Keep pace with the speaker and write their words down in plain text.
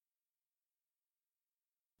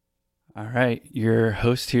All right, your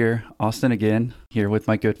host here, Austin again, here with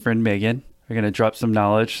my good friend Megan. We're going to drop some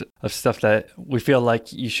knowledge of stuff that we feel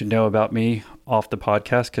like you should know about me off the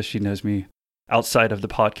podcast because she knows me outside of the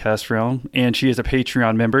podcast realm. And she is a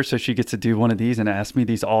Patreon member, so she gets to do one of these and ask me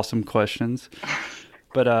these awesome questions.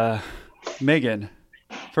 But Megan,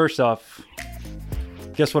 first off,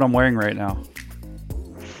 guess what I'm wearing right now?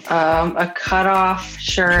 A cutoff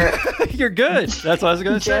shirt. You're good. That's what I was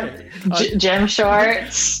going to say. Gym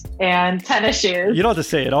shorts and tennis shoes. You don't have to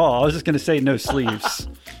say it all. I was just going to say no sleeves.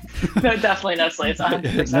 No, definitely no sleeves.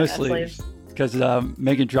 100% No sleeves. Because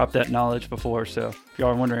Megan dropped that knowledge before. So if y'all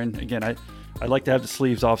are wondering, again, I like to have the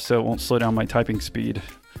sleeves off so it won't slow down my typing speed.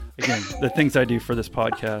 Again, the things I do for this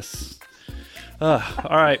podcast. All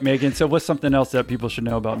right, Megan. So what's something else that people should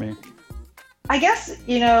know about me? I guess,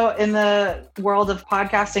 in the world of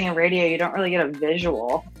podcasting and radio, you don't really get a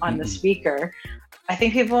visual on the speaker. I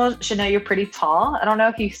think people should know you're pretty tall. I don't know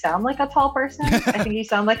if you sound like a tall person. I think you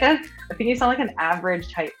sound like an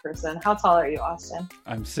average height person. How tall are you, Austin?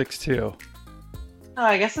 I'm 6'2". Oh,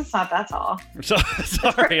 I guess it's not that tall.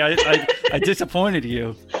 Sorry, I disappointed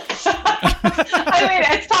you. I mean,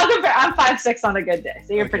 it's tall compared. I'm 5'6" on a good day,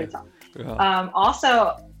 so you're pretty tall. Yeah.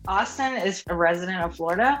 Also, Austin is a resident of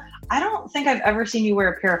Florida. I don't think I've ever seen you wear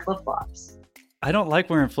a pair of flip-flops. I don't like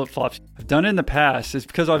wearing flip-flops. I've done it in the past. It's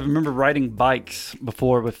because I remember riding bikes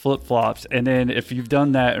before with flip-flops. And then if you've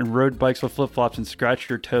done that and rode bikes with flip-flops and scratched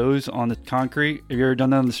your toes on the concrete, have you ever done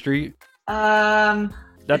that on the street?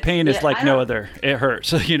 That pain is like no other. It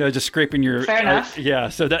hurts. Just scraping your... Fair enough. Yeah,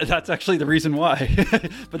 so that's actually the reason why.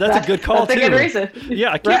 But that's a good call, too. That's a good reason.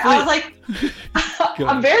 Yeah, I can't I was like...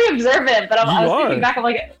 I'm very observant, but I was thinking back, I'm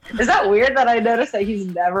like, is that weird that I noticed that he's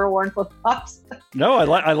never worn flip-flops? No, I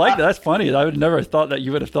like that. That's funny. I would never have thought that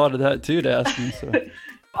you would have thought of that, too, to ask me. So.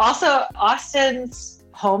 Also, Austin's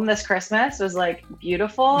home this Christmas was like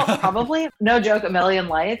beautiful, probably, no joke, a million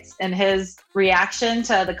lights. And his reaction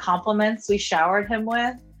to the compliments we showered him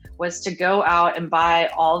with was to go out and buy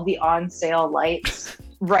all the on sale lights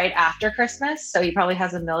right after Christmas. So he probably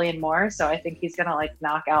has a million more. So I think he's going to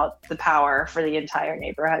knock out the power for the entire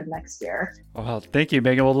neighborhood next year. Well, thank you,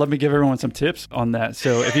 Megan. Well, let me give everyone some tips on that.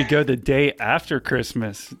 So if you go the day after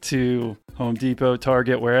Christmas to Home Depot,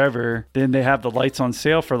 Target, wherever, then they have the lights on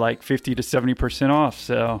sale for 50 to 70% off.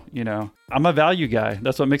 So, I'm a value guy.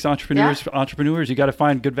 That's what makes entrepreneurs. You got to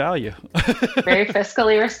find good value. Very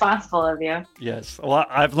fiscally responsible of you. Yes. Well,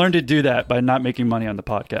 I've learned to do that by not making money on the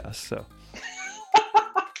podcast. So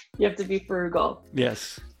you have to be frugal.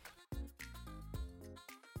 Yes.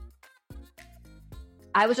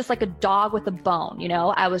 I was just like a dog with a bone,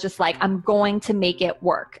 I was just like, I'm going to make it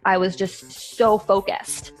work. I was just so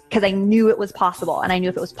focused because I knew it was possible. And I knew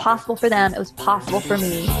if it was possible for them, it was possible for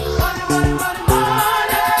me.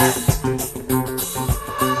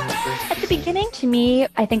 At the beginning, to me,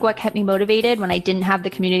 I think what kept me motivated when I didn't have the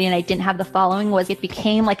community and I didn't have the following was it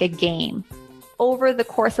became like a game. Over the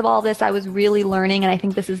course of all this, I was really learning, and I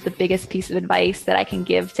think this is the biggest piece of advice that I can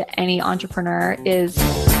give to any entrepreneur is...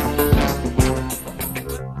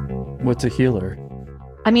 What's a healer?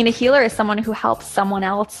 I mean, a healer is someone who helps someone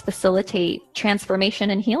else facilitate transformation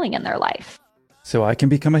and healing in their life. So I can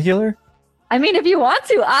become a healer? I mean, if you want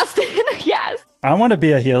to, Austin, yes. I want to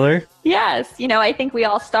be a healer. Yes. I think we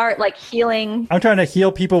all start healing. I'm trying to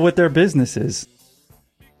heal people with their businesses.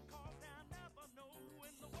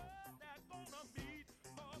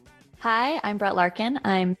 Hi, I'm Brett Larkin.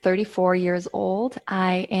 I'm 34 years old.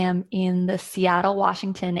 I am in the Seattle,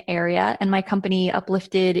 Washington area, and my company,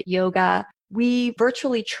 Uplifted Yoga, we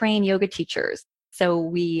virtually train yoga teachers. So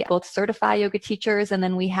we both certify yoga teachers, and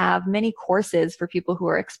then we have many courses for people who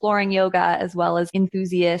are exploring yoga, as well as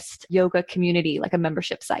enthusiast yoga community, like a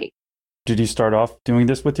membership site. Did you start off doing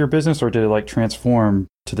this with your business, or did it transform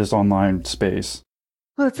to this online space?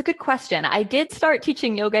 Well, it's a good question. I did start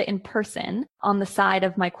teaching yoga in person on the side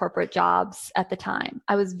of my corporate jobs at the time.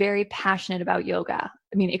 I was very passionate about yoga.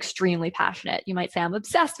 I mean, extremely passionate. You might say I'm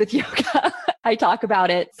obsessed with yoga. I talk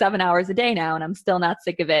about it 7 hours a day now, and I'm still not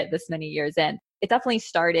sick of it this many years in. It definitely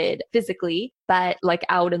started physically, but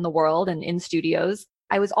out in the world and in studios.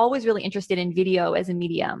 I was always really interested in video as a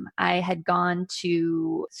medium. I had gone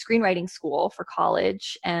to screenwriting school for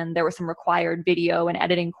college, and there were some required video and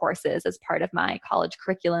editing courses as part of my college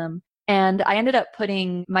curriculum. And I ended up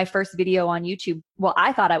putting my first video on YouTube. Well,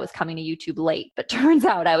 I thought I was coming to YouTube late, but turns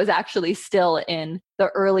out I was actually still in the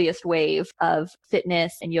earliest wave of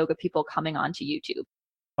fitness and yoga people coming onto YouTube.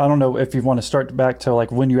 I don't know if you want to start back to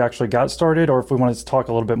when you actually got started, or if we want to talk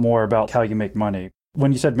a little bit more about how you make money.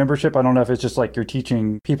 When you said membership, I don't know if it's just you're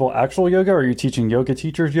teaching people actual yoga, or you're teaching yoga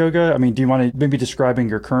teachers yoga. I mean, do you want to maybe describing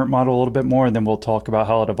your current model a little bit more, and then we'll talk about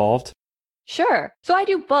how it evolved? Sure. So I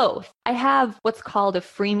do both. I have what's called a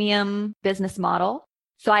freemium business model.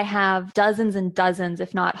 So I have dozens and dozens,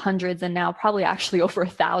 if not hundreds, and now probably actually over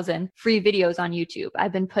 1,000 free videos on YouTube.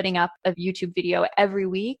 I've been putting up a YouTube video every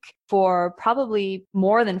week for probably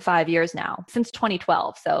more than 5 years now, since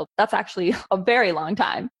 2012. So that's actually a very long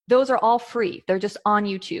time. Those are all free. They're just on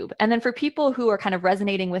YouTube. And then for people who are kind of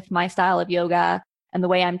resonating with my style of yoga and the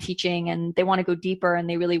way I'm teaching, and they want to go deeper and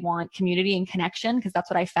they really want community and connection, because that's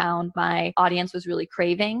what I found my audience was really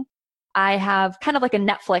craving, I have kind of like a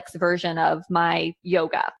Netflix version of my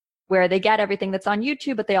yoga where they get everything that's on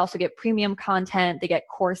YouTube, but they also get premium content, they get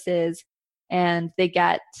courses, and they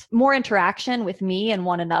get more interaction with me and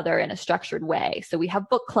one another in a structured way. So we have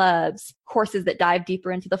book clubs, courses that dive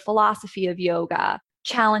deeper into the philosophy of yoga,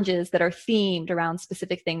 challenges that are themed around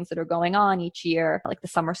specific things that are going on each year, like the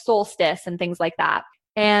summer solstice and things like that.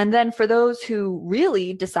 And then for those who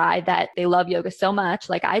really decide that they love yoga so much,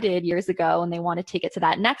 like I did years ago, and they want to take it to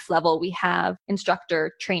that next level, we have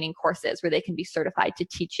instructor training courses where they can be certified to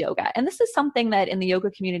teach yoga. And this is something that in the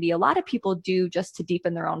yoga community, a lot of people do just to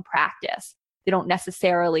deepen their own practice. They don't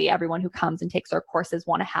necessarily, everyone who comes and takes our courses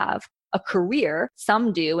want to have a career.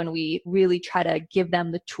 Some do, and we really try to give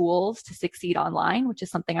them the tools to succeed online, which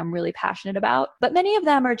is something I'm really passionate about. But many of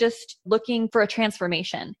them are just looking for a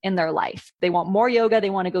transformation in their life. They want more yoga, they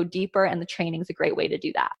want to go deeper, and the training is a great way to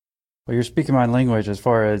do that. Well, you're speaking my language as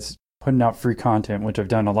far as putting out free content, which I've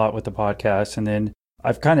done a lot with the podcast. And then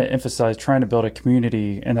I've kind of emphasized trying to build a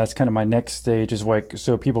community, and that's kind of my next stage, is like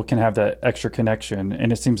so people can have that extra connection.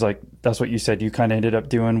 And it seems like that's what you said you kind of ended up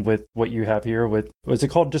doing with what you have here with, was it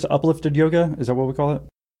called just Uplifted Yoga? Is that what we call it?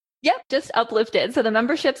 Yep, just Uplifted. So the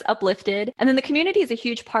membership's Uplifted. And then the community is a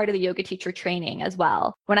huge part of the yoga teacher training as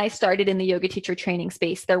well. When I started in the yoga teacher training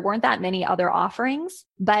space, there weren't that many other offerings.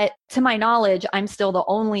 But to my knowledge, I'm still the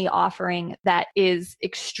only offering that is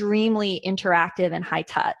extremely interactive and high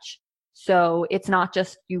touch. So it's not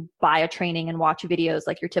just you buy a training and watch videos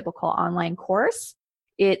like your typical online course.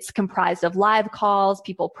 It's comprised of live calls,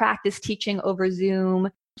 people practice teaching over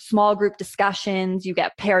Zoom, small group discussions, you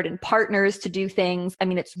get paired in partners to do things. I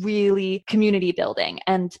mean, it's really community building.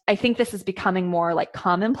 And I think this is becoming more like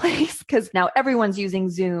commonplace because now everyone's using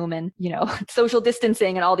Zoom and, social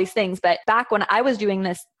distancing and all these things. But back when I was doing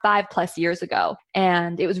this 5+ years ago,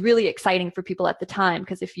 and it was really exciting for people at the time,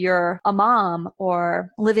 because if you're a mom or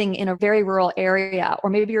living in a very rural area, or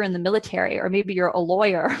maybe you're in the military, or maybe you're a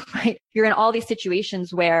lawyer, right? You're in all these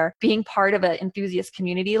situations where being part of an enthusiast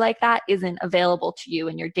community like that isn't available to you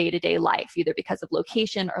in your day-to-day life, either because of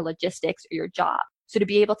location or logistics or your job. So to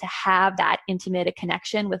be able to have that intimate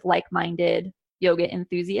connection with like-minded yoga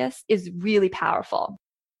enthusiasts is really powerful.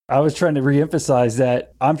 I was trying to reemphasize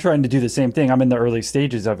that I'm trying to do the same thing. I'm in the early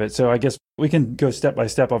stages of it. So I guess we can go step by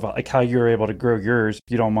step of like how you're able to grow yours,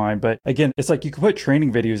 if you don't mind. But again, it's like you can put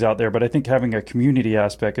training videos out there, but I think having a community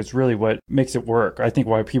aspect is really what makes it work. I think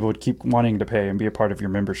why people would keep wanting to pay and be a part of your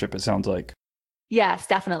membership, it sounds like. Yes,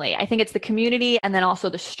 definitely. I think it's the community and then also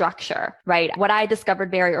the structure, right? What I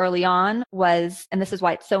discovered very early on was, and this is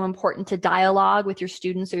why it's so important to dialogue with your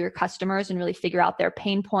students or your customers and really figure out their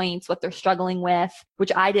pain points, what they're struggling with,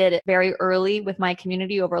 which I did very early with my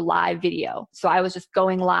community over live video. So I was just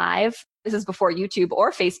going live. This is before YouTube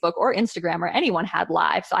or Facebook or Instagram or anyone had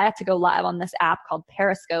live. So I had to go live on this app called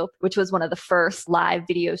Periscope, which was one of the first live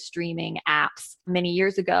video streaming apps many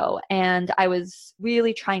years ago. And I was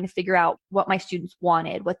really trying to figure out what my students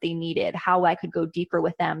wanted, what they needed, how I could go deeper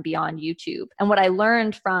with them beyond YouTube. And what I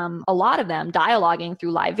learned from a lot of them dialoguing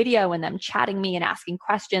through live video and them chatting me and asking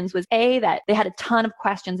questions was that they had a ton of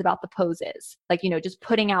questions about the poses. Like, just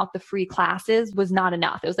putting out the free classes was not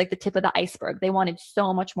enough. It was like the tip of the iceberg. They wanted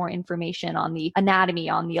so much more information on the anatomy,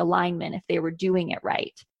 on the alignment, if they were doing it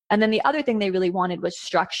right. And then the other thing they really wanted was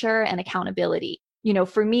structure and accountability.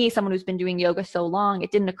 For me, someone who's been doing yoga so long,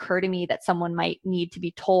 it didn't occur to me that someone might need to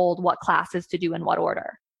be told what classes to do in what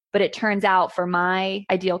order. But it turns out for my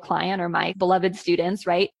ideal client or my beloved students,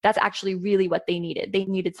 right, that's actually really what they needed. They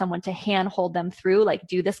needed someone to handhold them through, like,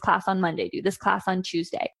 do this class on Monday, do this class on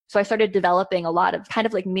Tuesday. So I started developing a lot of kind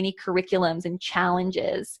of like mini curriculums and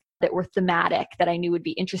challenges that were thematic that I knew would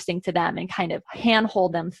be interesting to them and kind of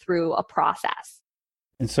handhold them through a process.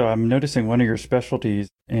 And so I'm noticing one of your specialties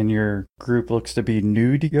in your group looks to be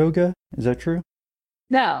nude yoga. Is that true?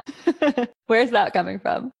 No. Where's that coming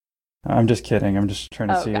from? I'm just kidding. I'm just trying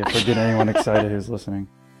to see if we're getting anyone excited who's listening.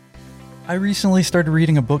 I recently started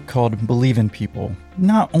reading a book called Believe in People,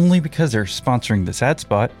 not only because they're sponsoring this ad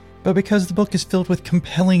spot, but because the book is filled with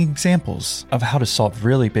compelling examples of how to solve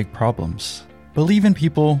really big problems. Believe in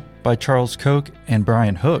People by Charles Koch and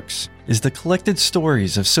Brian Hooks, is the collected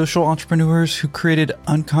stories of social entrepreneurs who created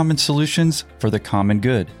uncommon solutions for the common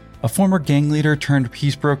good. A former gang leader turned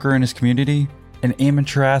peace broker in his community, an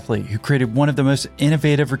amateur athlete who created one of the most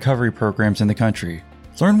innovative recovery programs in the country.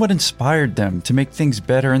 Learn what inspired them to make things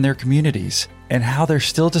better in their communities and how they're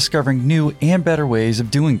still discovering new and better ways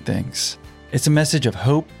of doing things. It's a message of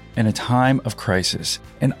hope in a time of crisis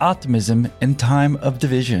and optimism in time of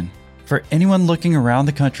division. For anyone looking around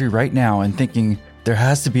the country right now and thinking there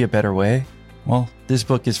has to be a better way, well, this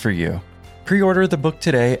book is for you. Pre-order the book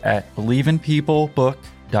today at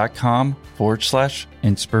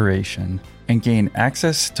believeinpeoplebook.com/inspiration and gain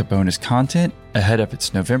access to bonus content ahead of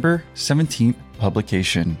its November 17th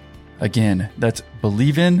publication. Again, that's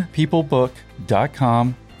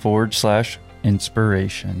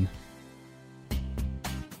believeinpeoplebook.com/inspiration.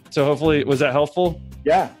 So hopefully, was that helpful?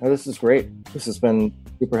 Yeah, no, this is great. This has been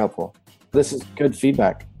super helpful. This is good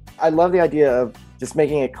feedback. I love the idea of just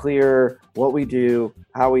making it clear what we do,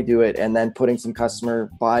 how we do it, and then putting some customer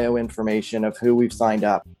bio information of who we've signed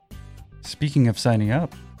up. Speaking of signing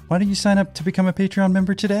up, why don't you sign up to become a Patreon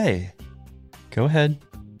member today? Go ahead,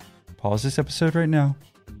 pause this episode right now,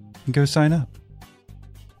 and go sign up.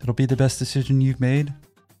 It'll be the best decision you've made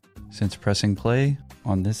since pressing play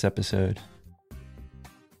on this episode.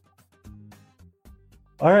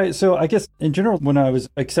 All right. So I guess in general, when I was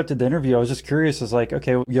accepted the interview, I was just curious. I was like,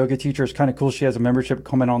 okay, yoga teacher is kind of cool. She has a membership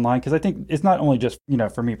coming online. Because I think it's not only just,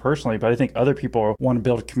 for me personally, but I think other people want to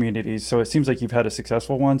build communities. So it seems like you've had a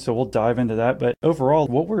successful one. So we'll dive into that. But overall,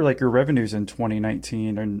 what were like your revenues in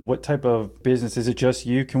 2019 and what type of business? Is it just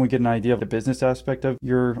you? Can we get an idea of the business aspect of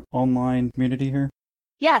your online community here?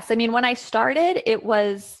 Yes. I mean, when I started, it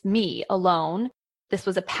was me alone. This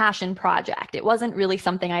was a passion project. It wasn't really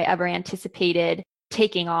something I ever anticipated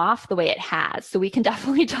taking off the way it has. So we can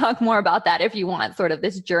definitely talk more about that if you want, sort of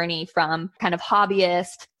this journey from kind of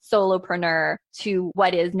hobbyist, solopreneur to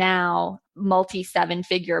what is now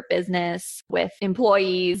multi-7-figure business with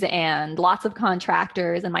employees and lots of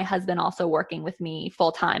contractors, and my husband also working with me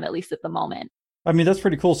full time, at least at the moment. I mean, that's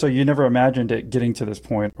pretty cool. So you never imagined it getting to this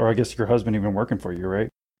point, or I guess your husband even working for you, right?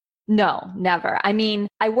 No, never. I mean,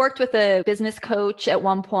 I worked with a business coach at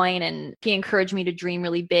one point and he encouraged me to dream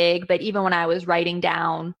really big. But even when I was writing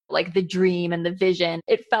down like the dream and the vision,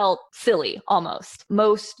 it felt silly almost.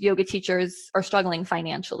 Most yoga teachers are struggling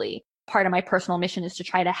financially. Part of my personal mission is to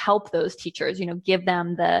try to help those teachers, give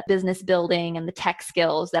them the business building and the tech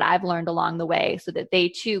skills that I've learned along the way so that they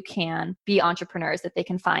too can be entrepreneurs, that they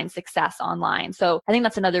can find success online. So I think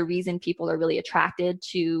that's another reason people are really attracted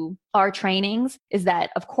to our trainings is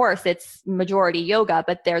that, of course, it's majority yoga,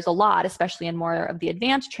 but there's a lot, especially in more of the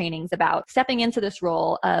advanced trainings, about stepping into this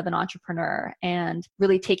role of an entrepreneur and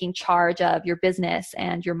really taking charge of your business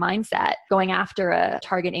and your mindset, going after a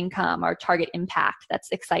target income or target impact that's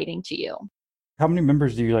exciting to you. How many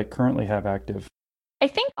members do you currently have active? I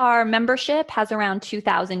think our membership has around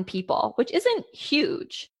 2,000 people, which isn't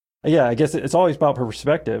huge. Yeah, I guess it's always about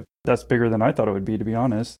perspective. That's bigger than I thought it would be, to be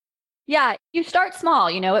honest. Yeah, you start small.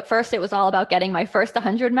 At first it was all about getting my first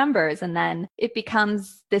 100 members, and then it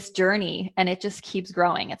becomes this journey and it just keeps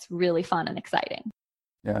growing. It's really fun and exciting.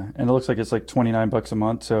 Yeah, and it looks like it's like $29 a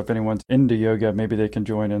month. So if anyone's into yoga, maybe they can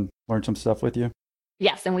join and learn some stuff with you.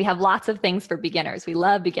 Yes, and we have lots of things for beginners. We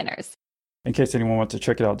love beginners. In case anyone wants to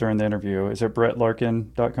check it out during the interview, is it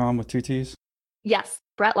brettlarkin.com with 2 T's? Yes,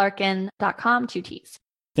 brettlarkin.com, 2 T's.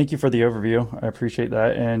 Thank you for the overview. I appreciate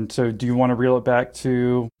that. And so do you want to reel it back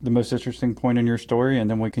to the most interesting point in your story, and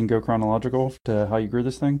then we can go chronological to how you grew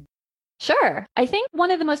this thing? Sure. I think one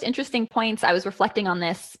of the most interesting points, I was reflecting on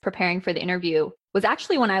this preparing for the interview, was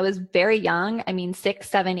actually when I was very young. 6,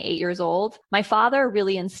 7, 8 years old. My father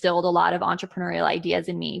really instilled a lot of entrepreneurial ideas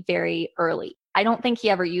in me very early. I don't think he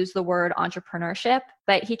ever used the word entrepreneurship,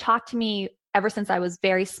 but he talked to me ever since I was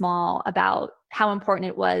very small about how important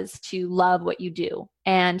it was to love what you do.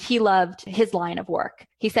 And he loved his line of work.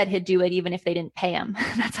 He said he'd do it even if they didn't pay him.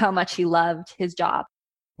 That's how much he loved his job.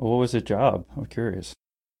 Well, what was his job? I'm curious.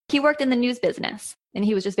 He worked in the news business, and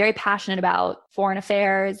he was just very passionate about foreign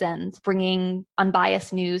affairs and bringing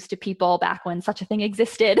unbiased news to people back when such a thing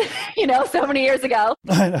existed, so many years ago.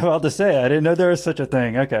 I'm about to say, I didn't know there was such a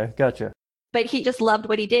thing. Okay, gotcha. But he just loved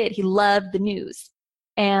what he did. He loved the news.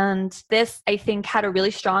 And this, I think, had a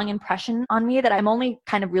really strong impression on me that I'm only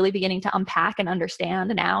kind of really beginning to unpack and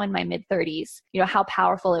understand now in my mid-30s, how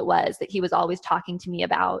powerful it was that he was always talking to me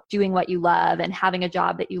about doing what you love and having a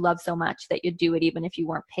job that you love so much that you'd do it even if you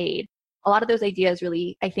weren't paid. A lot of those ideas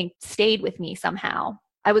really, I think, stayed with me somehow.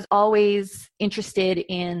 I was always interested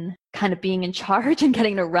in kind of being in charge and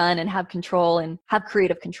getting to run and have control and have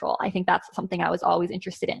creative control. I think that's something I was always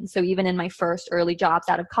interested in. So even in my first early jobs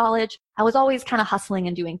out of college, I was always kind of hustling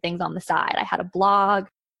and doing things on the side. I had a blog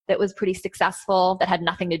that was pretty successful that had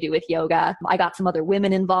nothing to do with yoga. I got some other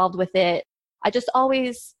women involved with it. I just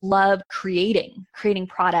always loved creating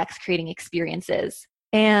products, creating experiences.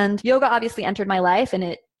 And yoga obviously entered my life, and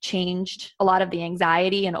it changed a lot of the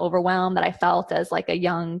anxiety and overwhelm that I felt as like a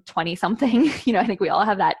young 20 something. I think we all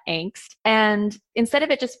have that angst. And instead of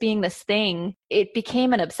it just being this thing, it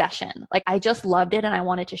became an obsession. Like I just loved it and I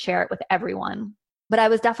wanted to share it with everyone. But I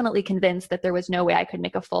was definitely convinced that there was no way I could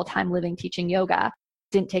make a full-time living teaching yoga.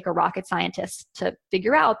 Didn't take a rocket scientist to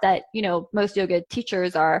figure out that, most yoga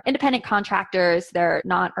teachers are independent contractors. They're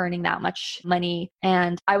not earning that much money.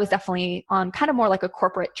 And I was definitely on kind of more like a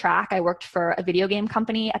corporate track. I worked for a video game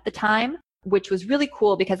company at the time, which was really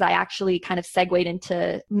cool because I actually kind of segued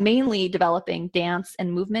into mainly developing dance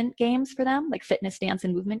and movement games for them, like fitness, dance,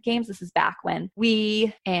 and movement games. This is back when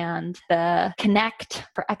Wii and the Kinect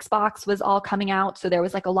for Xbox was all coming out. So there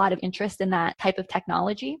was like a lot of interest in that type of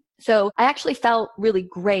technology. So I actually felt really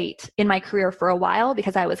great in my career for a while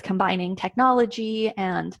because I was combining technology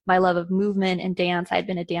and my love of movement and dance. I had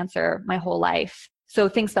been a dancer my whole life. So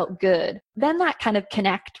things felt good. Then that kind of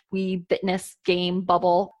Kinect, Wii, fitness game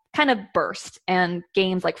bubble kind of burst, and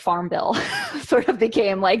games like Farmville sort of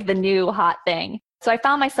became like the new hot thing. So I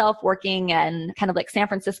found myself working in kind of like San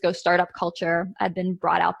Francisco startup culture. I'd been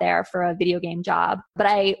brought out there for a video game job, but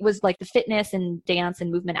I was like the fitness and dance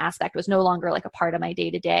and movement aspect was no longer like a part of my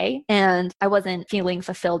day to day. And I wasn't feeling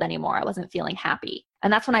fulfilled anymore. I wasn't feeling happy.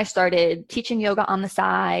 And that's when I started teaching yoga on the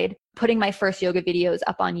side, putting my first yoga videos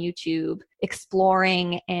up on YouTube,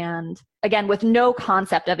 exploring, and again, with no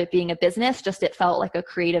concept of it being a business, just it felt like a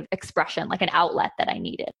creative expression, like an outlet that I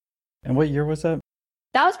needed. And what year was that?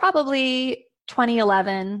 That was probably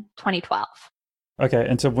 2011, 2012. Okay.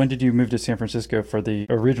 And so when did you move to San Francisco for the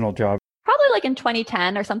original job? Probably like in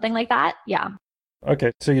 2010 or something like that. Yeah.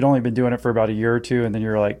 Okay. So you'd only been doing it for about a year or two, and then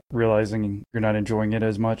you're like realizing you're not enjoying it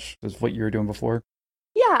as much as what you were doing before?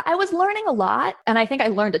 Yeah, I was learning a lot. And I think I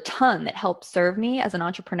learned a ton that helped serve me as an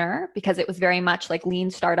entrepreneur because it was very much like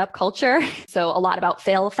lean startup culture. So a lot about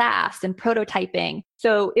fail fast and prototyping.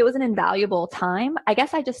 So it was an invaluable time. I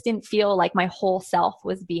guess I just didn't feel like my whole self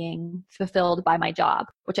was being fulfilled by my job,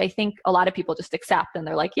 which I think a lot of people just accept. And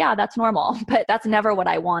they're like, yeah, that's normal. But that's never what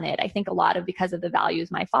I wanted. I think a lot of because of the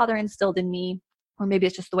values my father instilled in me, or maybe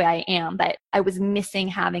it's just the way I am, that I was missing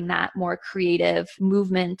having that more creative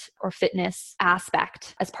movement or fitness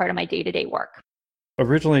aspect as part of my day-to-day work.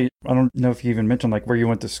 Originally, I don't know if you even mentioned like where you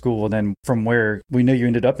went to school, and then from where. We know you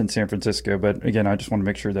ended up in San Francisco, but again, I just want to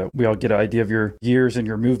make sure that we all get an idea of your years and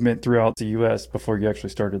your movement throughout the US before you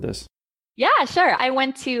actually started this. Yeah, sure. I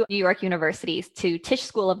went to New York University to Tisch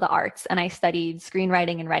School of the Arts, and I studied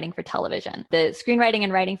screenwriting and writing for television. The screenwriting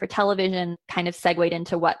and writing for television kind of segued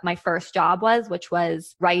into what my first job was, which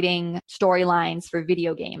was writing storylines for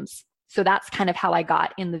video games. So that's kind of how I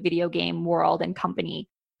got in the video game world and company.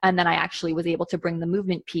 And then I actually was able to bring the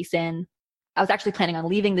movement piece in. I was actually planning on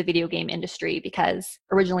leaving the video game industry because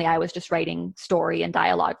originally I was just writing story and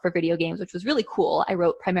dialogue for video games, which was really cool. I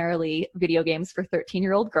wrote primarily video games for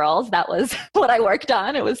 13-year-old girls. That was what I worked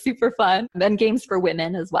on. It was super fun. And games for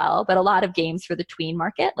women as well, but a lot of games for the tween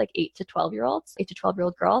market, like 8 to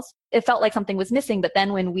 12-year-old girls. It felt like something was missing. But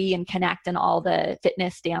then when Wii and Kinect and all the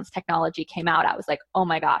fitness dance technology came out, I was like, oh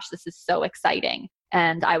my gosh, this is so exciting.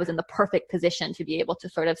 And I was in the perfect position to be able to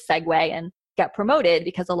sort of segue and get promoted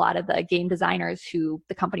because a lot of the game designers who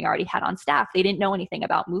the company already had on staff, they didn't know anything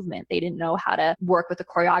about movement. They didn't know how to work with a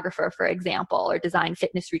choreographer, for example, or design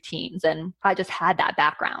fitness routines. And I just had that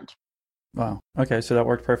background. Wow. Okay. So that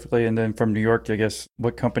worked perfectly. And then from New York, I guess,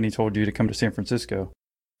 what company told you to come to San Francisco?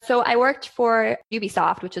 So I worked for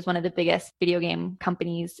Ubisoft, which is one of the biggest video game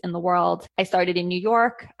companies in the world. I started in New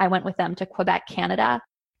York. I went with them to Quebec, Canada.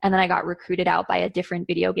 And then I got recruited out by a different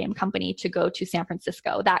video game company to go to San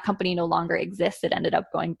Francisco. That company no longer exists. It ended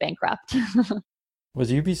up going bankrupt.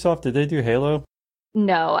 Was Ubisoft, did they do Halo?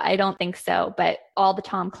 No, I don't think so. But all the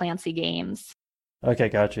Tom Clancy games. Okay,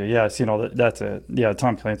 gotcha. Yeah, I've seen all that. That's it. Yeah,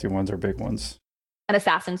 Tom Clancy ones are big ones. And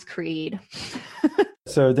Assassin's Creed.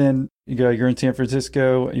 So then you're in San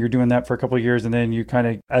Francisco, you're doing that for a couple of years, and then you kind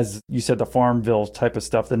of, as you said, the Farmville type of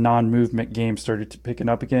stuff, the non-movement games started picking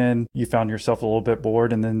up again. You found yourself a little bit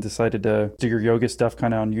bored and then decided to do your yoga stuff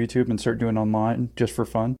kind of on YouTube and start doing online just for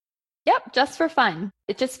fun. Yep, just for fun.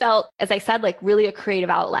 It just felt, as I said, like really a creative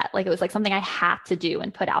outlet. Like it was like something I had to do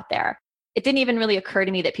and put out there. It didn't even really occur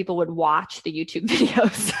to me that people would watch the YouTube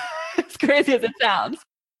videos, as crazy as it sounds.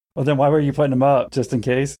 Well, then why were you putting them up? Just in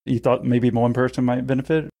case you thought maybe one person might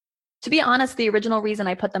benefit? To be honest, the original reason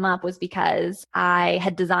I put them up was because I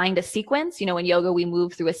had designed a sequence. In yoga, we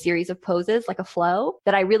move through a series of poses like a flow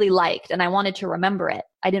that I really liked, and I wanted to remember it.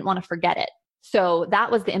 I didn't want to forget it. So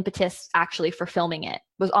that was the impetus actually for filming it,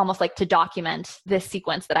 was almost like to document this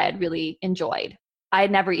sequence that I had really enjoyed. I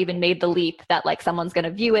had never even made the leap that like someone's going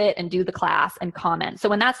to view it and do the class and comment. So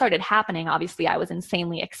when that started happening, obviously I was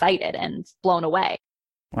insanely excited and blown away.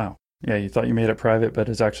 Wow. Yeah, you thought you made it private, but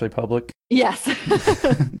it's actually public? Yes.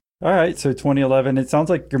 All right. So 2011, it sounds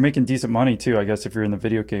like you're making decent money too, I guess, if you're in the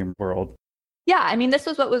video game world. Yeah. I mean, this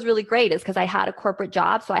was what was really great is because I had a corporate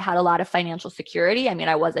job. So I had a lot of financial security. I mean,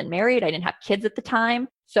 I wasn't married. I didn't have kids at the time.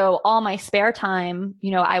 So all my spare time,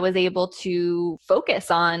 I was able to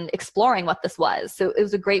focus on exploring what this was. So it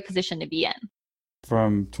was a great position to be in.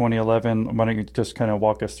 From 2011, why don't you just kind of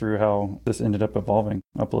walk us through how this ended up evolving,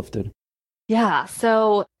 Uplifted? Yeah.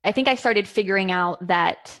 So I think I started figuring out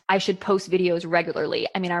that I should post videos regularly.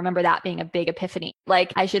 I mean, I remember that being a big epiphany.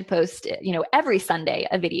 Like I should post, every Sunday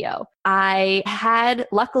a video. I had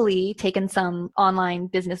luckily taken some online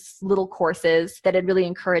business little courses that had really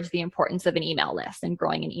encouraged the importance of an email list and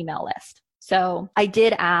growing an email list. So I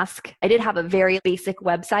did have a very basic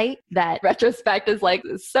website that retrospect is like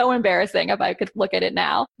so embarrassing if I could look at it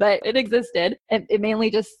now, but it existed. It mainly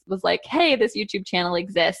just was like, hey, this YouTube channel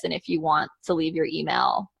exists. And if you want to leave your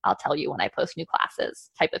email, I'll tell you when I post new classes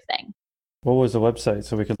type of thing. What was the website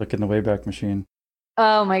so we could look in the Wayback Machine?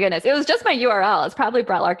 Oh my goodness. It was just my URL. It's probably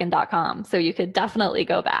brettlarkin.com. So you could definitely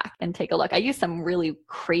go back and take a look. I used some really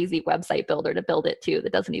crazy website builder to build it too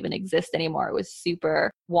that doesn't even exist anymore. It was super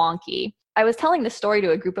wonky. I was telling this story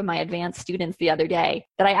to a group of my advanced students the other day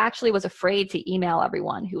that I actually was afraid to email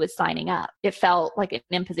everyone who was signing up. It felt like an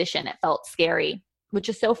imposition. It felt scary, which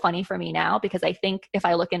is so funny for me now because I think if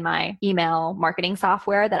I look in my email marketing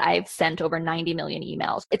software that I've sent over 90 million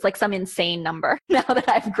emails. It's like some insane number now that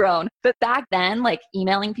I've grown. But back then, like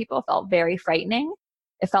emailing people felt very frightening.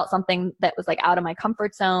 It felt something that was like out of my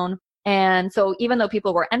comfort zone. And so even though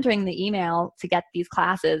people were entering the email to get these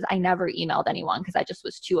classes, I never emailed anyone because I just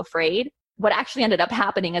was too afraid. What actually ended up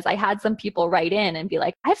happening is I had some people write in and be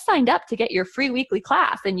like, I've signed up to get your free weekly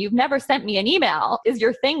class and you've never sent me an email. Is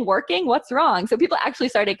your thing working? What's wrong? So people actually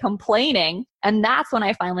started complaining. And that's when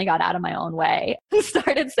I finally got out of my own way and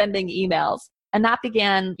started sending emails. And that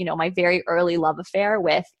began, my very early love affair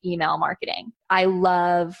with email marketing. I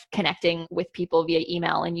love connecting with people via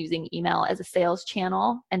email and using email as a sales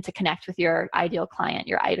channel and to connect with your ideal client,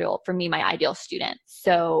 my ideal student.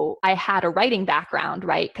 So I had a writing background,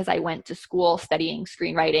 right? Because I went to school studying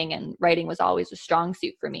screenwriting and writing was always a strong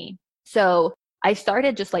suit for me. So I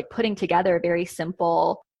started just like putting together very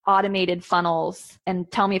simple automated funnels, and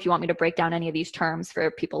tell me if you want me to break down any of these terms for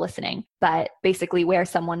people listening, but basically where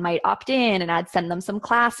someone might opt in and I'd send them some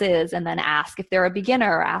classes and then ask if they're a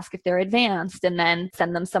beginner or ask if they're advanced and then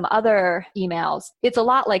send them some other emails. It's a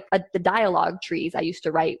lot like the dialogue trees I used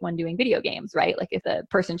to write when doing video games, right? Like if the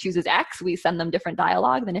person chooses X, we send them different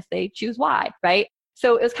dialogue than if they choose Y, right?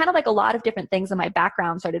 So it was kind of like a lot of different things in my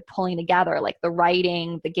background started pulling together, like the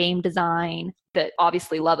writing, the game design, the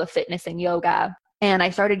obviously love of fitness and yoga. And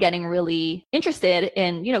I started getting really interested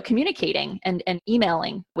in, communicating and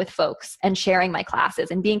emailing with folks and sharing my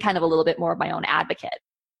classes and being kind of a little bit more of my own advocate.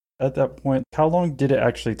 At that point, how long did it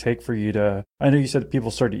actually take for you I know you said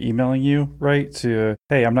people started emailing you, right? To,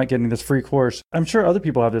 hey, I'm not getting this free course. I'm sure other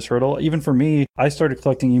people have this hurdle. Even for me, I started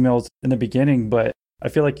collecting emails in the beginning, but I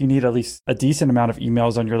feel like you need at least a decent amount of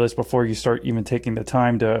emails on your list before you start even taking the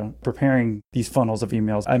time to preparing these funnels of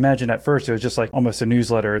emails. I imagine at first it was just like almost a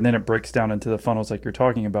newsletter and then it breaks down into the funnels like you're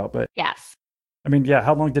talking about. But yes. I mean, yeah,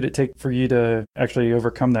 how long did it take for you to actually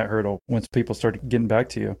overcome that hurdle once people started getting back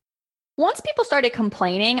to you? Once people started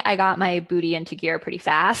complaining, I got my booty into gear pretty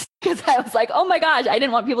fast because I was like, oh my gosh, I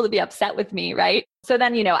didn't want people to be upset with me, right? So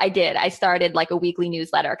then, I started like a weekly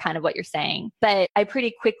newsletter, kind of what you're saying. But I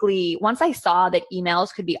pretty quickly, once I saw that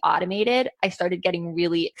emails could be automated, I started getting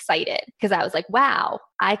really excited because I was like, wow,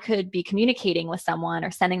 I could be communicating with someone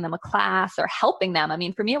or sending them a class or helping them. I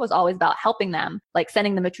mean, for me, it was always about helping them, like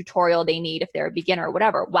sending them a tutorial they need if they're a beginner or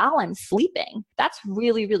whatever while I'm sleeping. That's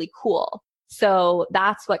really, really cool. So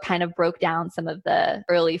that's what kind of broke down some of the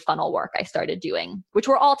early funnel work I started doing, which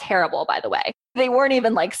were all terrible, by the way. They weren't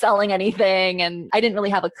even like selling anything. And I didn't really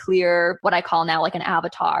have a clear, what I call now like an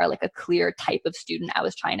avatar, like a clear type of student I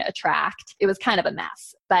was trying to attract. It was kind of a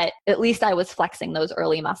mess, but at least I was flexing those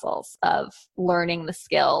early muscles of learning the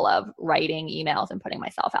skill of writing emails and putting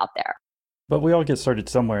myself out there. But we all get started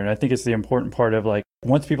somewhere. And I think it's the important part of like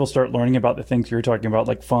once people start learning about the things you're talking about,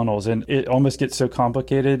 like funnels, and it almost gets so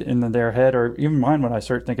complicated in their head, or even mine when I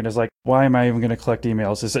start thinking is like, why am I even going to collect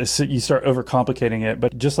emails? You start overcomplicating it.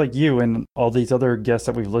 But just like you and all these other guests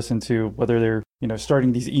that we've listened to, whether they're,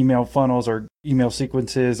 starting these email funnels or email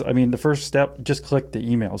sequences, I mean, the first step, just click the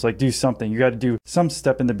emails, like do something. You got to do some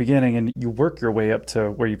step in the beginning and you work your way up to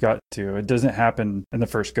where you got to. It doesn't happen in the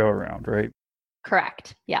first go around, right?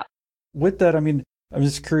 Correct. Yeah. With that, I mean, I'm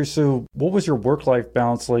just curious. So what was your work-life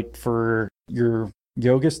balance like for your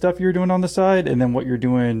yoga stuff you're doing on the side and then what you're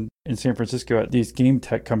doing in San Francisco at these game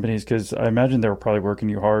tech companies? Because I imagine they were probably working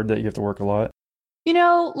you hard, that you have to work a lot.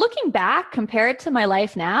 Looking back, compared to my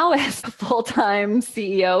life now as a full-time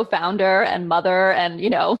CEO, founder, and mother, and,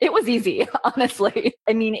 it was easy, honestly.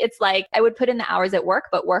 I mean, it's like I would put in the hours at work,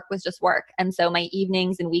 but work was just work. And so my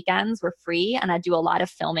evenings and weekends were free, and I'd do a lot of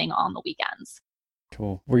filming on the weekends.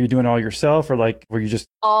 Cool. Were you doing it all yourself or like, were you just...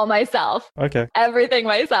 All myself. Okay. Everything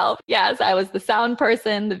myself. Yes, I was the sound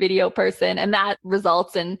person, the video person, and that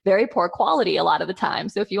results in very poor quality a lot of the time.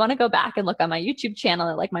 So if you want to go back and look on my YouTube channel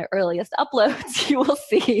at like my earliest uploads, you will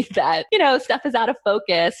see that, stuff is out of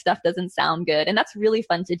focus, stuff doesn't sound good. And that's really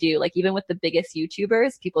fun to do. Like even with the biggest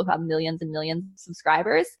YouTubers, people who have millions and millions of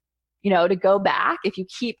subscribers, to go back, if you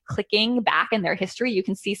keep clicking back in their history, you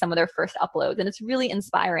can see some of their first uploads. And it's really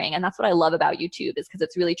inspiring. And that's what I love about YouTube, is because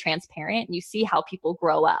it's really transparent and you see how people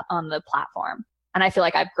grow up on the platform. And I feel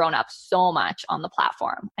like I've grown up so much on the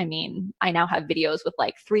platform. I mean, I now have videos with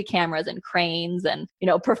like 3 cameras and cranes and,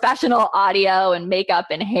 professional audio and makeup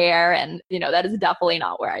and hair. And, that is definitely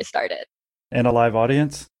not where I started. And a live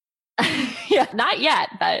audience? Yeah, not yet,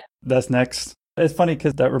 but... That's next. It's funny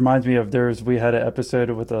because that reminds me of we had an episode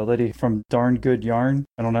with a lady from Darn Good Yarn.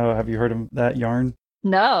 I don't know. Have you heard of that yarn?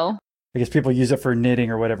 No. I guess people use it for knitting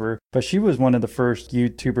or whatever. But she was one of the first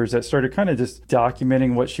YouTubers that started kind of just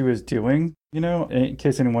documenting what she was doing, in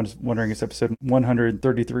case anyone's wondering, it's episode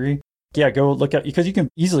 133. Yeah, go look at, because you can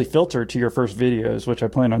easily filter to your first videos, which I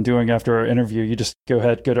plan on doing after our interview. You just go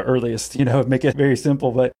to earliest, make it very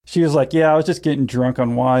simple. But she was like, yeah, I was just getting drunk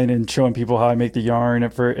on wine and showing people how I make the yarn.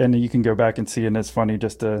 And you can go back and see, and it's funny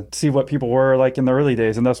just to see what people were like in the early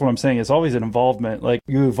days. And that's what I'm saying. It's always an involvement. Like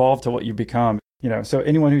you evolve to what you become. So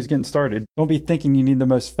anyone who's getting started, don't be thinking you need the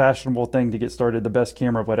most fashionable thing to get started, the best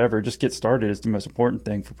camera, whatever. Just get started is the most important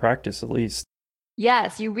thing for practice, at least.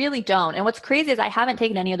 Yes, you really don't. And what's crazy is I haven't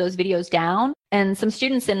taken any of those videos down. And some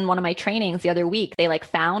students in one of my trainings the other week, they like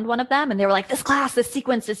found one of them and they were like, this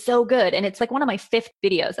sequence is so good. And it's like one of my 5th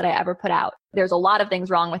videos that I ever put out. There's a lot of things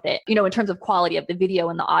wrong with it, in terms of quality of the video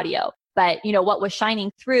and the audio. But, what was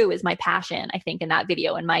shining through is my passion, I think, in that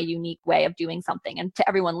video and my unique way of doing something. And to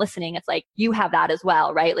everyone listening, it's like, you have that as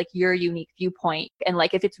well, right? Like your unique viewpoint. And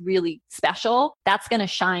like, if it's really special, that's going to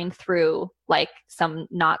shine through like some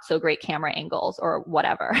not so great camera angles or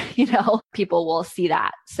whatever, people will see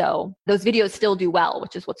that. So those videos still do well,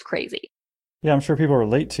 which is what's crazy. Yeah, I'm sure people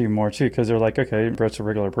relate to you more too, because they're like, okay, Brett's a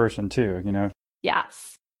regular person too,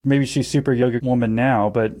 Yes. Maybe she's super yoga woman now,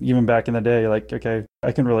 but even back in the day, like, okay,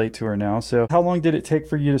 I can relate to her now. So how long did it take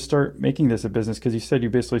for you to start making this a business? Because you said you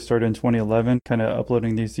basically started in 2011, kind of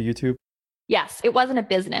uploading these to YouTube. Yes, it wasn't a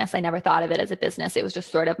business. I never thought of it as a business. It was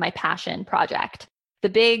just sort of my passion project. The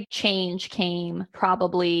big change came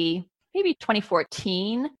probably maybe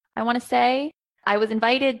 2014, I want to say. I was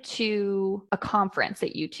invited to a conference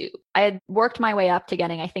at YouTube. I had worked my way up to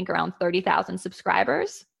getting, I think, around 30,000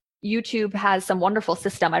 subscribers. YouTube has some wonderful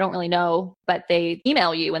system. I don't really know, but they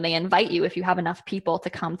email you and they invite you if you have enough people to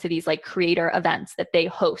come to these like creator events that they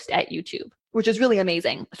host at YouTube, which is really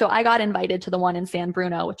amazing. So I got invited to the one in San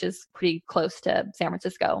Bruno, which is pretty close to San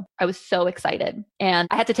Francisco. I was so excited and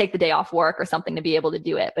I had to take the day off work or something to be able to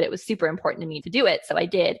do it, but it was super important to me to do it. So I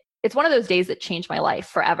did. It's one of those days that changed my life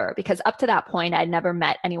forever because up to that point, I'd never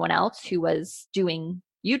met anyone else who was doing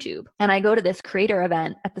YouTube. And I go to this creator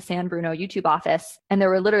event at the San Bruno YouTube office, and there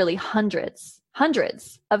were literally hundreds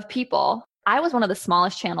of people. I was one of the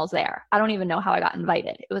smallest channels there. I don't even know how I got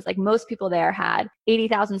invited. It was like most people there had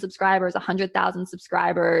 80,000 subscribers, 100,000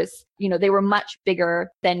 subscribers. They were much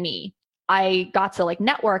bigger than me. I got to like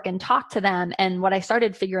network and talk to them. And what I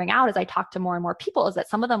started figuring out as I talked to more and more people is that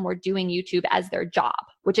some of them were doing YouTube as their job,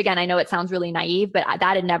 which again, I know it sounds really naive, but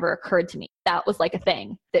that had never occurred to me. That was like a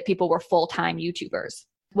thing that people were full-time YouTubers.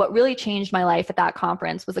 What really changed my life at that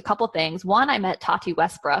conference was a couple things. One, I met Tati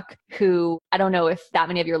Westbrook, who I don't know if that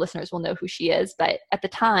many of your listeners will know who she is, but at the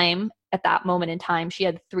time, at that moment in time, she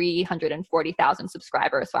had 340,000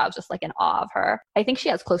 subscribers. So I was just like in awe of her. I think she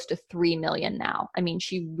has close to 3 million now. I mean,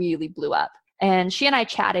 she really blew up. And she and I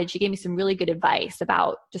chatted. She gave me some really good advice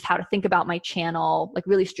about just how to think about my channel, like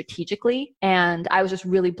really strategically. And I was just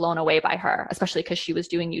really blown away by her, especially because she was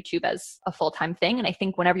doing YouTube as a full-time thing. And I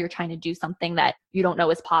think whenever you're trying to do something that you don't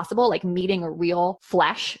know is possible, like meeting a real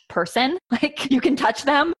flesh person, like you can touch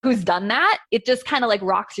them who's done that, it just kind of like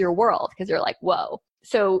rocks your world because you're like, whoa.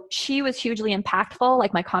 So she was hugely impactful.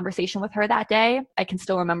 Like my conversation with her that day, I can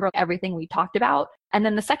still remember everything we talked about. And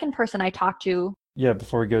then the second person I talked to. Yeah,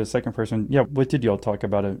 before we go to the second person, what did y'all talk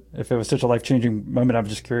about it? If it was such a life-changing moment, I'm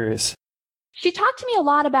just curious. She talked to me a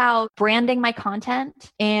lot about branding my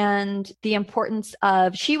content and the importance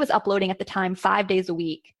of, she was uploading at the time 5 days a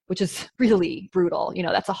week, which is really brutal. You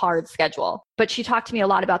know, that's a hard schedule. But she talked to me a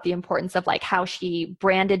lot about the importance of like how she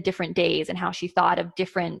branded different days and how she thought of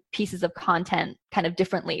different pieces of content kind of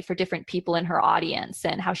differently for different people in her audience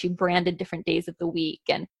and how she branded different days of the week.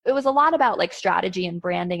 And it was a lot about like strategy and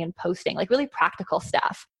branding and posting, like really practical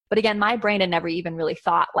stuff. But again, my brain had never even really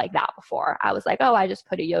thought like that before. I was like, oh, I just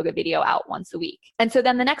put a yoga video out once a week. And so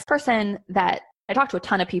then the next person that I talked to a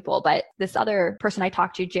ton of people, but this other person I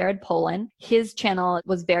talked to, Jared Polin, his channel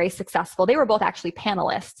was very successful. They were both actually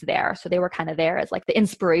panelists there. So they were kind of there as like the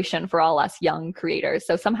inspiration for all us young creators.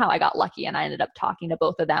 So somehow I got lucky and I ended up talking to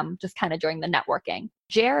both of them just kind of during the networking.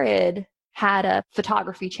 Jared had a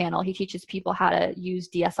photography channel. He teaches people how to use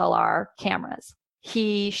DSLR cameras.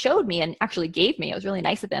 He showed me and actually gave me, it was really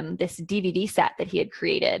nice of him, this DVD set that he had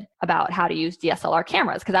created about how to use DSLR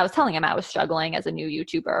cameras. Because I was telling him I was struggling as a new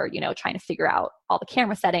YouTuber, you know, trying to figure out all the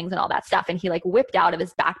camera settings and all that stuff. And he like whipped out of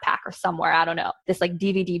his backpack or somewhere, I don't know, this like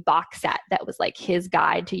DVD box set that was like his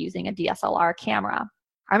guide to using a DSLR camera.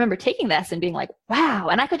 I remember taking this and being like, wow.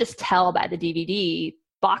 And I could just tell by the DVD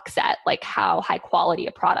box set, like how high quality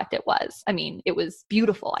a product it was. I mean, it was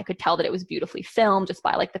beautiful. I could tell that it was beautifully filmed just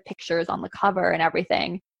by like the pictures on the cover and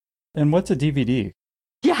everything. And what's a DVD?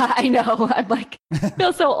 Yeah, I know. I'm like, I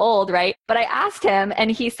feel so old, right? But I asked him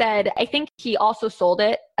and he said, I think he also sold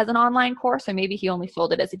it as an online course, or maybe he only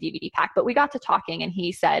sold it as a DVD pack. But we got to talking and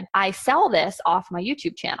he said, I sell this off my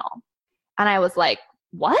YouTube channel. And I was like,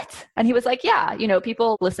 what? And he was like, yeah, you know,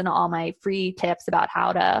 people listen to all my free tips about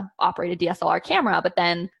how to operate a DSLR camera, but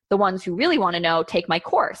then the ones who really want to know take my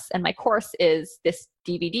course. And my course is this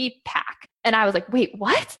DVD pack. And I was like, wait,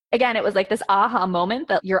 what? Again, it was like this aha moment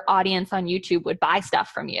that your audience on YouTube would buy stuff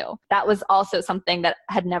from you. That was also something that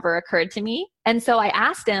had never occurred to me. And so I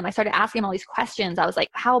asked him, I started asking him all these questions. I was like,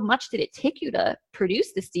 how much did it take you to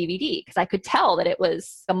produce this DVD? Because I could tell that it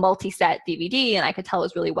was a multi-set DVD and I could tell it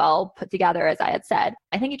was really well put together, as I had said.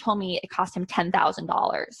 I think he told me it cost him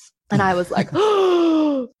 $10,000. And I was like,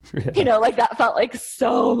 oh, you know, like that felt like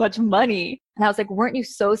so much money. And I was like, weren't you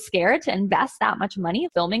so scared to invest that much money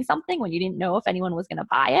filming something when you didn't know if anyone was going to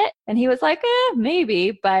buy it? And he was like,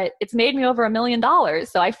 maybe, but it's made me over $1 million.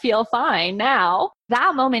 So I feel fine now.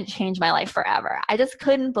 That moment changed my life forever. I just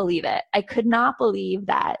couldn't believe it. I could not believe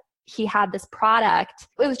that he had this product.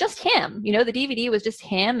 It was just him, you know, the DVD was just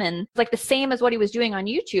him and like the same as what he was doing on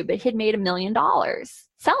YouTube, but he'd made $1 million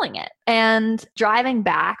selling it. And driving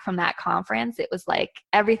back from that conference, it was like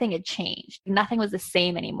everything had changed. Nothing was the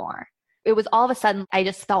same anymore. It was all of a sudden, I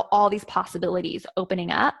just felt all these possibilities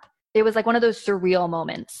opening up. It was like one of those surreal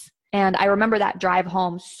moments. And I remember that drive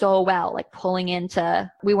home so well, like pulling into,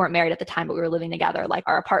 we weren't married at the time, but we were living together, like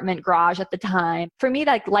our apartment garage at the time. For me,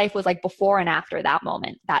 like life was like before and after that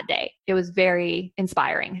moment, that day. It was very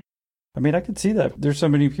inspiring. I mean, I could see that. There's so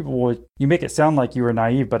many people, you make it sound like you were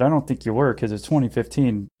naive, but I don't think you were because it's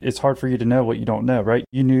 2015. It's hard for you to know what you don't know, right?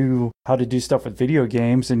 You knew how to do stuff with video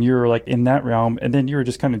games and you were like in that realm. And then you were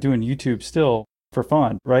just kind of doing YouTube still for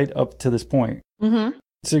fun, right? Up to this point. Mm-hmm.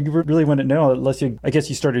 So you really wouldn't know unless you, I guess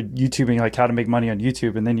you started YouTubing like how to make money on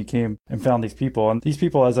YouTube and then you came and found these people. And these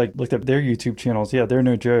people, as I looked up their YouTube channels, yeah, they're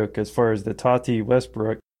no joke as far as the Tati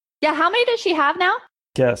Westbrook. Yeah, how many does she have now?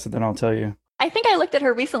 Guess, and then I'll tell you. I think I looked at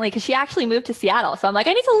her recently because she actually moved to Seattle. So I'm like,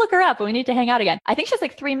 I need to look her up and we need to hang out again. I think she's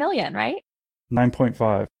like 3 million, right?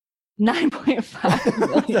 9.5.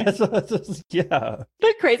 9.5 million. that's yeah. Isn't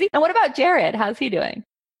that crazy? And what about Jared? How's he doing?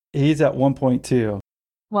 He's at 1.2.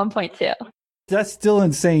 1.2. That's still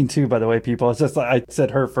insane too, by the way, people. It's just like I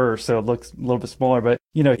said her first, so it looks a little bit smaller. But,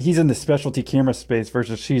 you know, he's in the specialty camera space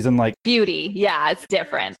versus she's in like... beauty. Yeah, it's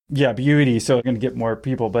different. Yeah, beauty. So I'm going to get more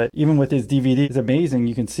people. But even with his DVD, it's amazing.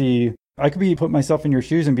 You can see... I could put myself in your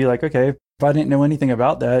shoes and be like, okay, if I didn't know anything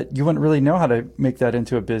about that, you wouldn't really know how to make that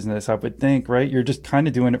into a business, I would think, right? You're just kind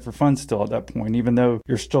of doing it for fun still at that point, even though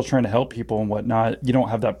you're still trying to help people and whatnot. You don't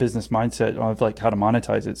have that business mindset of like how to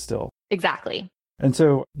monetize it still. Exactly. And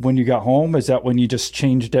so when you got home, is that when you just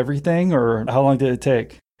changed everything or how long did it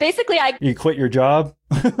take? Basically, You quit your job?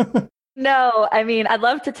 No, I mean, I'd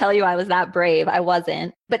love to tell you I was that brave. I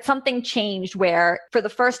wasn't. But something changed where for the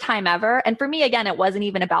first time ever, and for me, again, it wasn't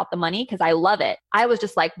even about the money because I love it. I was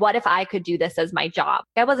just like, what if I could do this as my job?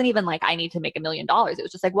 I wasn't even like, I need to make $1,000,000. It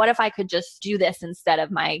was just like, what if I could just do this instead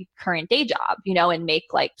of my current day job, and make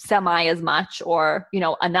like semi as much or,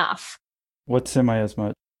 enough. What's semi as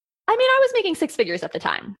much? I mean, I was making six figures at the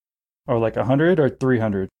time. Or like 100 or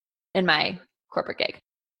 300? In my corporate gig.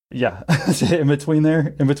 Yeah. In between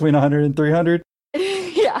there, in between 100 and 300?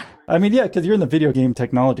 Yeah. I mean, yeah, because you're in the video game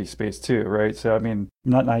technology space too, right? So, I mean,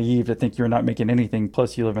 I'm not naive to think you're not making anything.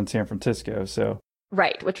 Plus, you live in San Francisco, so.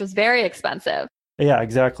 Right, which was very expensive. Yeah,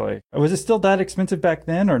 exactly. Was it still that expensive back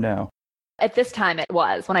then or no? At this time, it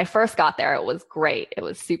was. When I first got there, it was great. It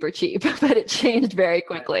was super cheap, but it changed very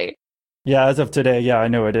quickly. Yeah, as of today, yeah, I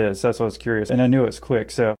know it is. That's what I was curious. And I knew it was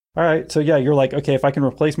quick. So, all right. So, yeah, you're like, okay, if I can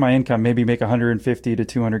replace my income, maybe make 150 to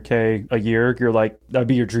 200K a year, you're like, that'd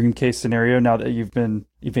be your dream case scenario now that you've been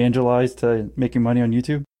evangelized to making money on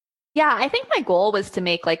YouTube? Yeah, I think my goal was to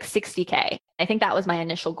make like 60K. I think that was my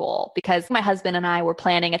initial goal because my husband and I were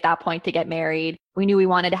planning at that point to get married. We knew we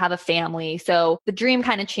wanted to have a family. So the dream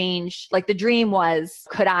kind of changed. Like the dream was,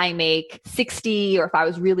 could I make 60 or if I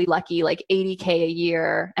was really lucky, like 80K a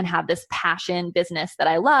year and have this passion business that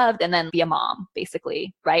I loved and then be a mom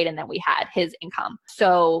basically, right? And then we had his income.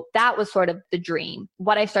 So that was sort of the dream.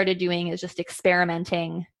 What I started doing is just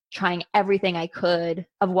experimenting, trying everything I could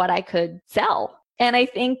of what I could sell. And I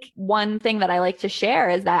think one thing that I like to share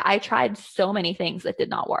is that I tried so many things that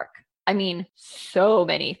did not work. I mean, so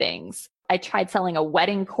many things. I tried selling a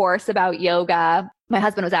wedding course about yoga. My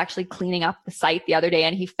husband was actually cleaning up the site the other day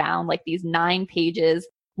and he found like these 9 pages,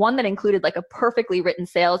 one that included like a perfectly written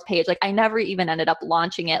sales page. Like I never even ended up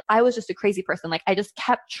launching it. I was just a crazy person. Like I just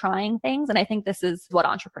kept trying things. And I think this is what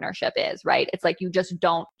entrepreneurship is, right? It's like you just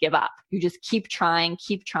don't give up. You just keep trying,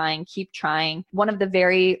 keep trying, keep trying. One of the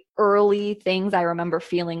very early things I remember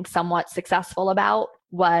feeling somewhat successful about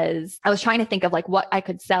was I was trying to think of like what I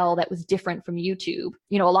could sell that was different from YouTube.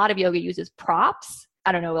 A lot of yoga uses props.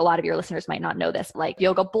 I don't know, a lot of your listeners might not know this, like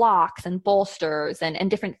yoga blocks and bolsters and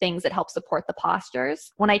different things that help support the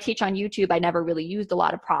postures. When I teach on YouTube, I never really used a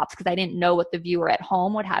lot of props because I didn't know what the viewer at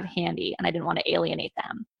home would have handy and I didn't want to alienate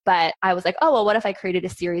them. But I was like, oh, well, what if I created a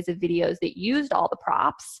series of videos that used all the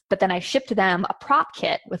props, but then I shipped them a prop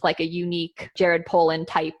kit with like a unique Jared Polin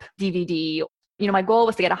type DVD. My goal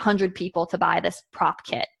was to get 100 people to buy this prop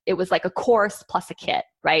kit. It was like a course plus a kit,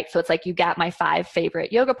 right? So it's like you get my 5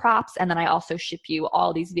 favorite yoga props, and then I also ship you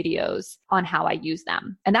all these videos on how I use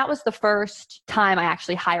them. And that was the first time I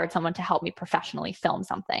actually hired someone to help me professionally film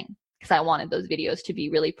something because I wanted those videos to be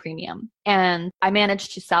really premium. And I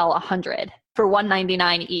managed to sell 100 for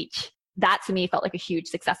 $199 each. That to me felt like a huge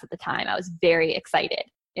success at the time. I was very excited.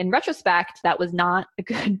 In retrospect, that was not a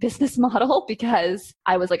good business model because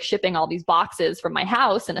I was like shipping all these boxes from my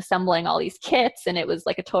house and assembling all these kits and it was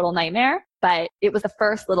like a total nightmare. But it was the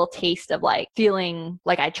first little taste of like feeling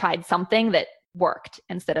like I tried something that worked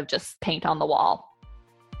instead of just paint on the wall.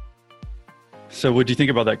 So what do you think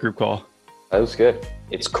about that group call? That was good.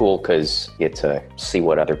 It's cool because you get to see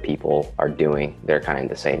what other people are doing. They're kind of in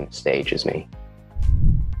the same stage as me.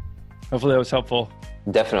 Hopefully that was helpful.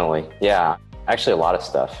 Definitely. Yeah. Actually, a lot of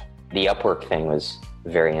stuff. The Upwork thing was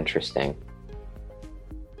very interesting.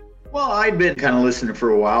 Well, I'd been kind of listening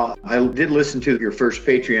for a while. I did listen to your first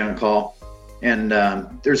Patreon call, and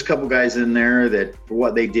there's a couple guys in there that for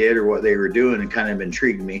what they did or what they were doing, it kind of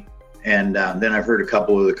intrigued me. And then I've heard a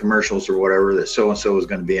couple of the commercials or whatever that so-and-so was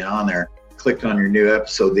going to be on there. Clicked on your new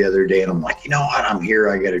episode the other day, and I'm like, you know what? I'm here.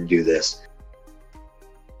 I got to do this.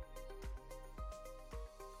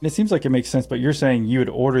 It seems like it makes sense, but you're saying you would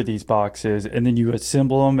order these boxes and then you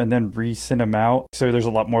assemble them and then resend them out. So there's a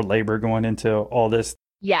lot more labor going into all this.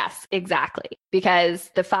 Yes, exactly. Because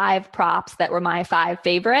the 5 props that were my 5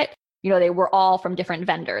 favorite, they were all from different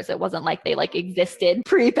vendors. It wasn't like they like existed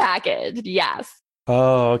prepackaged. Yes.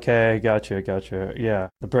 Oh, okay. Gotcha. Yeah.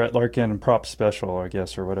 The Brett Larkin prop special, I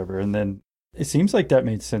guess, or whatever. And then it seems like that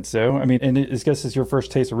made sense, though. I mean, and I guess it's your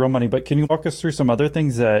first taste of real money, but can you walk us through some other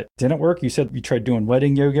things that didn't work? You said you tried doing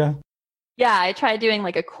wedding yoga. Yeah, I tried doing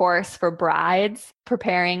like a course for brides,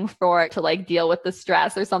 preparing for it to like deal with the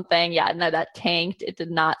stress or something. Yeah, no, that tanked. It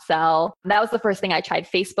did not sell. That was the first thing I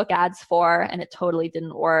tried Facebook ads for, and it totally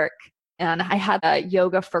didn't work. And I had a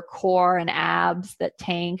yoga for core and abs that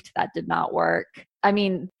tanked. That did not work. I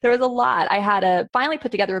mean, there was a lot. I had to finally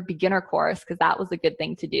put together a beginner course because that was a good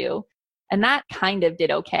thing to do. And that kind of did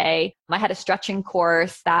okay. I had a stretching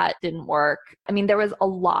course that didn't work. I mean, there was a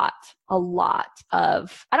lot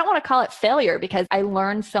of, I don't want to call it failure because I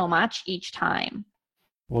learned so much each time.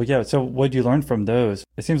 Well, yeah. So what did you learn from those?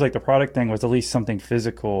 It seems like the product thing was at least something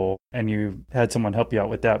physical and you had someone help you out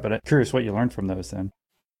with that. But I'm curious what you learned from those then.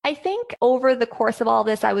 I think over the course of all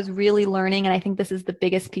this, I was really learning, and I think this is the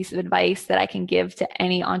biggest piece of advice that I can give to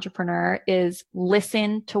any entrepreneur is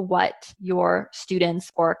listen to what your students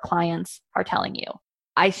or clients are telling you.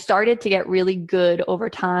 I started to get really good over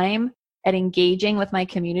time at engaging with my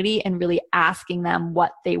community and really asking them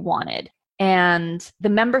what they wanted. And the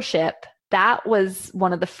membership, that was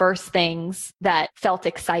one of the first things that felt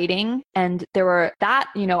exciting. And there were that,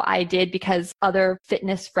 I did because other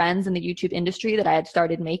fitness friends in the YouTube industry that I had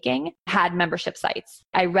started making had membership sites.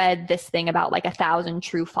 I read this thing about like 1,000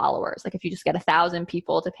 true followers. Like if you just get 1,000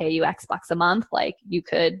 people to pay you X bucks a month, like you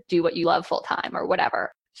could do what you love full time or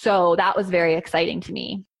whatever. So that was very exciting to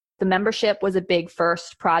me. The membership was a big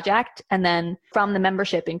first project. And then from the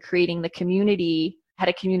membership and creating the community, had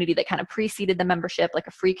a community that kind of preceded the membership, like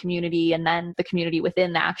a free community, and then the community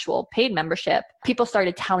within the actual paid membership. People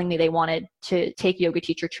started telling me they wanted to take yoga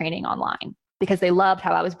teacher training online because they loved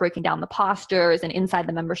how I was breaking down the postures, and inside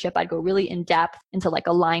the membership, I'd go really in depth into like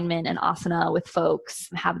alignment and asana with folks,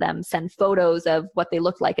 have them send photos of what they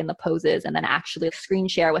looked like in the poses, and then actually screen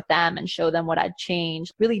share with them and show them what I'd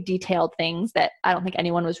changed. Really detailed things that I don't think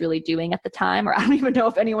anyone was really doing at the time, or I don't even know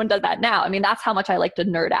if anyone does that now. I mean, that's how much I like to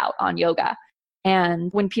nerd out on yoga.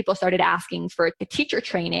 And when people started asking for a teacher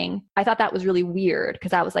training, I thought that was really weird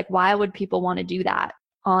because I was like, why would people want to do that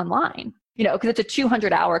online? Because it's a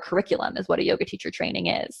 200-hour curriculum is what a yoga teacher training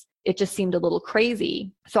is. It just seemed a little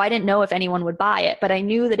crazy. So I didn't know if anyone would buy it, but I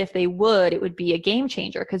knew that if they would, it would be a game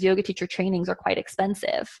changer because yoga teacher trainings are quite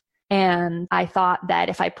expensive. And I thought that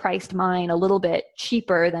if I priced mine a little bit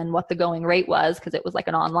cheaper than what the going rate was, because it was like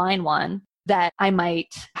an online one, that I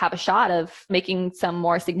might have a shot of making some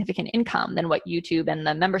more significant income than what YouTube and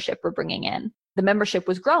the membership were bringing in. The membership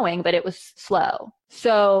was growing, but it was slow.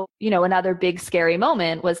 So, another big scary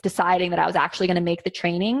moment was deciding that I was actually going to make the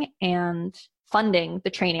training and funding the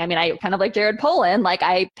training. I mean, I kind of like Jared Polin, like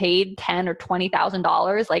I paid $10,000 or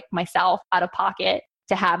 $20,000 like myself out of pocket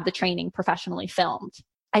to have the training professionally filmed.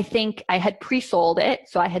 I think I had pre-sold it,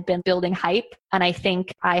 so I had been building hype, and I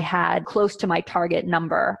think I had close to my target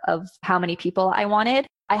number of how many people I wanted.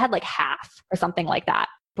 I had like half or something like that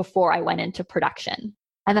before I went into production.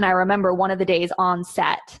 And then I remember one of the days on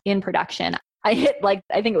set in production, I hit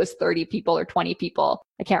I think it was 30 people or 20 people.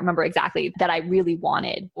 I can't remember exactly that I really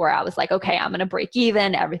wanted, where I was like, okay, I'm going to break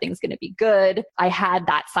even. Everything's going to be good. I had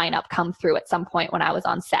that sign up come through at some point when I was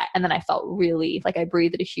on set. And then I felt really like I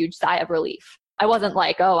breathed a huge sigh of relief. I wasn't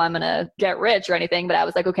like, oh, I'm going to get rich or anything, but I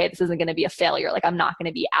was like, okay, this isn't going to be a failure. Like I'm not going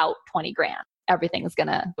to be out 20 grand. Everything's going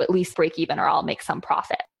to at least break even or I'll make some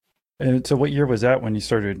profit. And so what year was that when you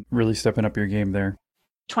started really stepping up your game there?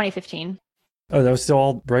 2015. Oh, that was still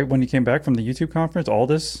all right when you came back from the YouTube conference, all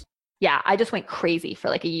this? Yeah, I just went crazy for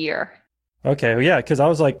like a year. Okay, well, yeah, because I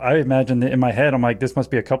was like, I imagined in my head, I'm like, this must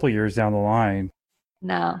be a couple years down the line.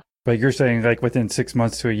 No. But you're saying like within 6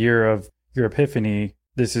 months to a year of your epiphany,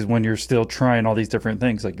 this is when you're still trying all these different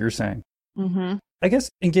things, like you're saying. Mm-hmm. I guess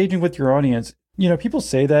engaging with your audience, people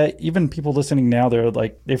say that, even people listening now, they're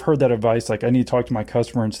like, they've heard that advice, like I need to talk to my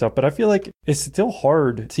customer and stuff, but I feel like it's still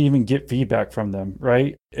hard to even get feedback from them,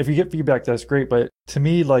 right? If you get feedback, that's great. But to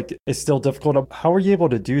me, like, it's still difficult. How were you able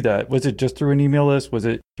to do that? Was it just through an email list? Was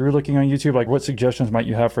it through looking on YouTube? Like, what suggestions might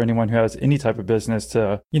you have for anyone who has any type of business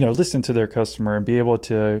to, listen to their customer and be able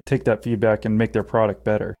to take that feedback and make their product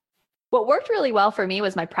better? What worked really well for me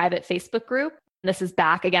was my private Facebook group. This is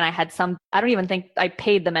back again. I had I don't even think I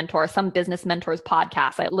paid the mentor, some business mentors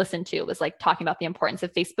podcast I listened to was like talking about the importance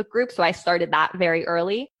of Facebook groups. So I started that very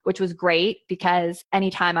early, which was great because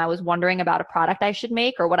anytime I was wondering about a product I should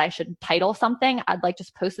make or what I should title something, I'd like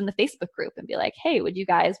just post in the Facebook group and be like, hey, would you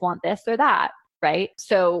guys want this or that? Right?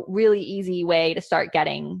 So really easy way to start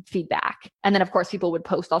getting feedback. And then of course, people would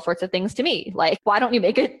post all sorts of things to me, like, why don't you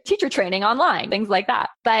make a teacher training online? Things like that.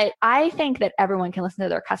 But I think that everyone can listen to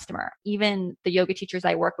their customer. Even the yoga teachers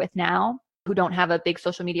I work with now who don't have a big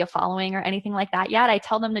social media following or anything like that yet, I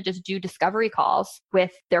tell them to just do discovery calls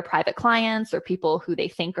with their private clients or people who they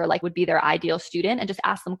think are like would be their ideal student and just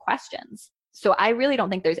ask them questions. So I really don't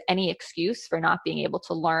think there's any excuse for not being able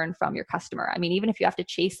to learn from your customer. I mean, even if you have to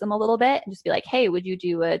chase them a little bit and just be like, hey, would you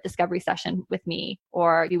do a discovery session with me?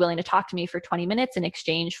 Or be willing to talk to me for 20 minutes in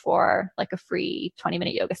exchange for like a free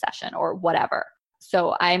 20-minute yoga session or whatever.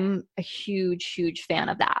 So I'm a huge, huge fan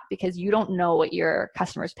of that because you don't know what your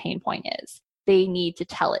customer's pain point is. They need to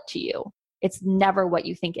tell it to you. It's never what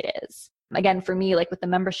you think it is. Again, for me, like with the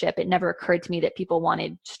membership, it never occurred to me that people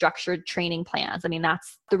wanted structured training plans. I mean,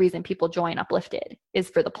 that's the reason people join Uplifted is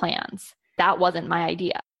for the plans. That wasn't my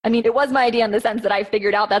idea. I mean, it was my idea in the sense that I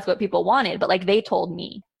figured out that's what people wanted, but like they told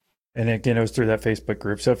me. And again, it was through that Facebook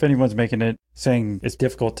group. So if anyone's making it saying it's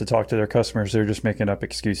difficult to talk to their customers, they're just making up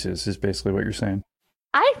excuses is basically what you're saying.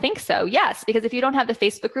 I think so, yes. Because if you don't have the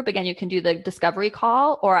Facebook group, again, you can do the discovery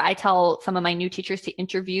call, or I tell some of my new teachers to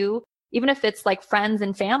interview, even if it's like friends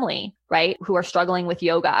and family, right, who are struggling with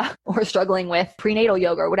yoga or struggling with prenatal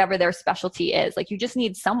yoga or whatever their specialty is. Like you just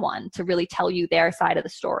need someone to really tell you their side of the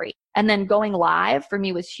story. And then going live for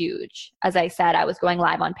me was huge. As I said, I was going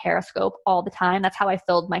live on Periscope all the time. That's how I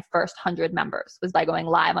filled my first 100 members, was by going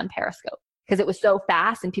live on Periscope, because it was so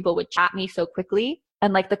fast and people would chat me so quickly.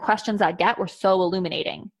 And like the questions I get were so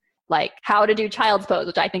illuminating, like how to do child's pose,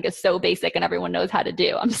 which I think is so basic and everyone knows how to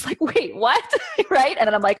do. I'm just like, wait, what? Right? And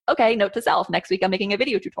then I'm like, okay, note to self, next week I'm making a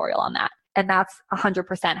video tutorial on that. And that's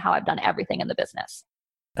 100% how I've done everything in the business.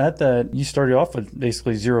 At that, you started off with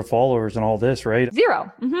basically 0 followers and all this, right?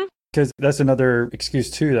 0. Mm-hmm. Because that's another excuse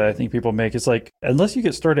too that I think people make. It's like, unless you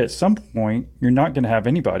get started at some point, you're not going to have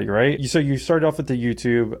anybody, right? So you started off with the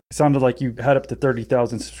YouTube. It sounded like you had up to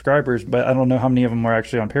 30,000 subscribers, but I don't know how many of them were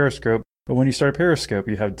actually on Periscope. But when you start Periscope,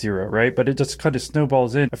 you have 0, right? But it just kind of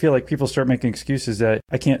snowballs in. I feel like people start making excuses that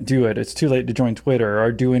I can't do it. It's too late to join Twitter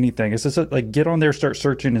or do anything. It's just like, get on there, start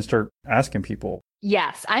searching and start asking people.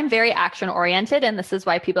 Yes, I'm very action oriented. And this is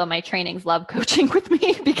why people in my trainings love coaching with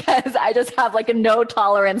me, because I just have like a no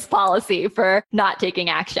tolerance policy for not taking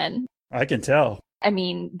action. I can tell. I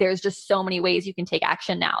mean, there's just so many ways you can take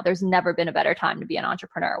action now. There's never been a better time to be an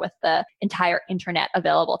entrepreneur with the entire internet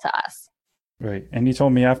available to us. Right. And you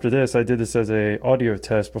told me after this, I did this as a audio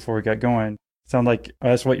test before we got going. Sound like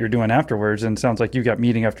that's what you're doing afterwards. And sounds like you got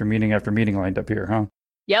meeting after meeting after meeting lined up here, huh?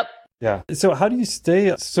 Yep. Yeah. So how do you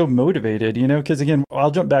stay so motivated? You know, because again,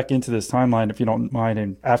 I'll jump back into this timeline if you don't mind.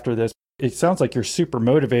 And after this, it sounds like you're super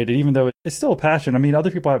motivated, even though it's still a passion. I mean,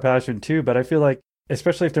 other people have passion too, but I feel like,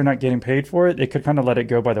 especially if they're not getting paid for it, they could kind of let it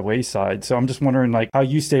go by the wayside. So I'm just wondering like how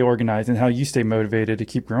you stay organized and how you stay motivated to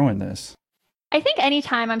keep growing this. I think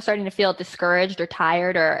anytime I'm starting to feel discouraged or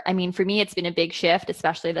tired, or I mean, for me, it's been a big shift,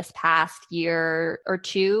 especially this past year or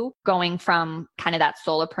two, going from kind of that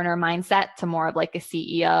solopreneur mindset to more of like a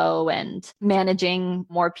CEO and managing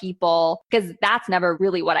more people, because that's never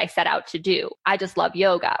really what I set out to do. I just love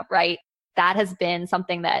yoga, right? That has been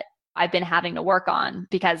something that I've been having to work on,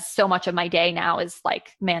 because so much of my day now is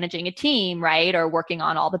like managing a team, right? Or working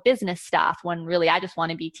on all the business stuff, when really I just want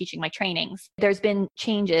to be teaching my trainings. There's been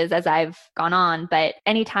changes as I've gone on, but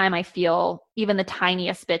anytime I feel even the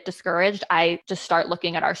tiniest bit discouraged, I just start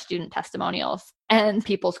looking at our student testimonials and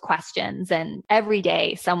people's questions. And every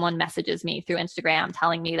day someone messages me through Instagram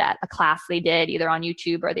telling me that a class they did either on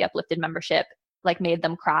YouTube or the Uplifted membership like made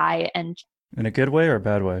them cry. And in a good way or a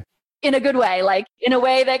bad way? In a good way, like in a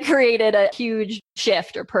way that created a huge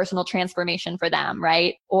shift or personal transformation for them,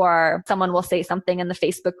 right? Or someone will say something in the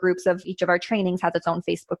Facebook groups of each of our trainings has its own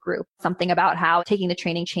Facebook group, something about how taking the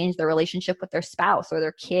training changed their relationship with their spouse or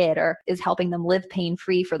their kid, or is helping them live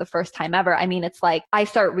pain-free for the first time ever. I mean, it's like I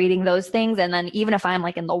start reading those things, and then even if I'm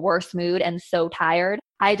like in the worst mood and so tired,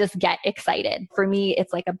 I just get excited. For me,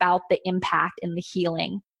 it's like about the impact and the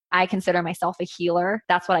healing. I consider myself a healer.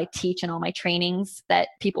 That's what I teach in all my trainings, that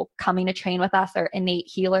people coming to train with us are innate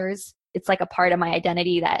healers. It's like a part of my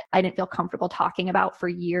identity that I didn't feel comfortable talking about for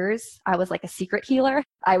years. I was like a secret healer.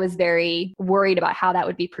 I was very worried about how that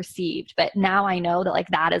would be perceived. But now I know that like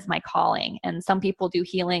that is my calling. And some people do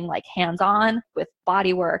healing like hands-on with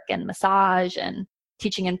body work and massage and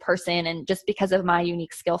teaching in person. And just because of my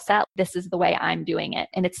unique skill set, this is the way I'm doing it.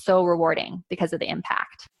 And it's so rewarding because of the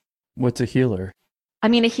impact. What's a healer? I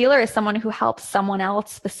mean, a healer is someone who helps someone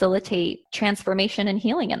else facilitate transformation and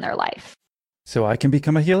healing in their life. So I can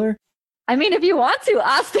become a healer? I mean, if you want to,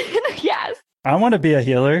 Austin, yes. I want to be a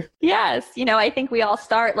healer. Yes. You know, I think we all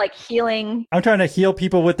start like healing. I'm trying to heal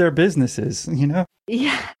people with their businesses, you know?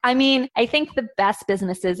 Yeah. I mean, I think the best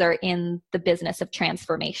businesses are in the business of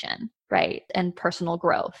transformation, right? And personal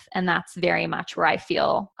growth. And that's very much where I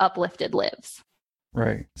feel Uplifted lives.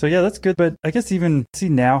 Right. So yeah, that's good. But I guess even see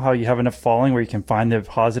now how you have enough following where you can find the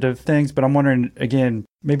positive things. But I'm wondering, again,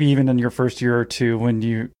 maybe even in your first year or two, when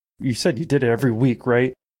you said you did it every week,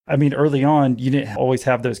 right? I mean, early on, you didn't always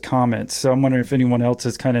have those comments. So I'm wondering if anyone else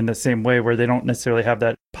is kind of in the same way where they don't necessarily have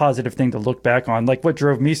that positive thing to look back on. Like what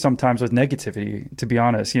drove me sometimes was negativity, to be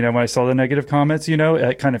honest. You know, when I saw the negative comments, you know,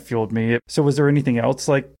 it kind of fueled me. So was there anything else?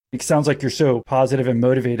 Like, it sounds like you're so positive and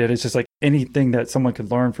motivated. It's just like anything that someone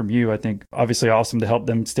could learn from you, I think obviously awesome to help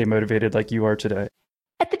them stay motivated like you are today.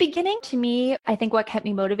 At the beginning, to me, I think what kept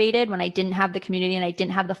me motivated when I didn't have the community and I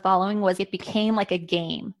didn't have the following was it became like a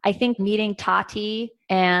game. I think meeting Tati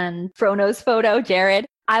and Frono's photo, Jared,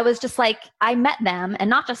 I was just like, I met them, and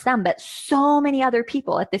not just them, but so many other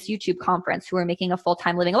people at this YouTube conference who were making a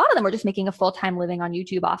full-time living. A lot of them were just making a full-time living on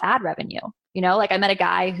YouTube off ad revenue. You know, like I met a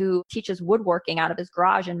guy who teaches woodworking out of his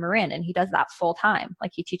garage in Marin, and he does that full time.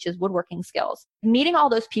 Like he teaches woodworking skills. Meeting all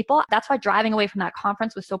those people, that's why driving away from that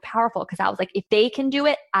conference was so powerful, because I was like, if they can do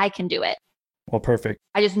it, I can do it. Well, perfect.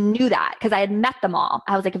 I just knew that because I had met them all.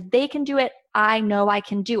 I was like, if they can do it, I know I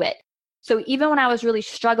can do it. So even when I was really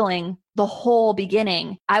struggling the whole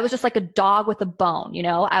beginning, I was just like a dog with a bone, you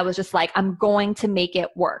know? I was just like, I'm going to make it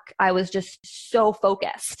work. I was just so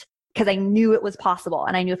focused because I knew it was possible.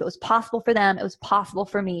 And I knew if it was possible for them, it was possible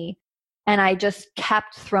for me. And I just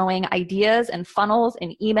kept throwing ideas and funnels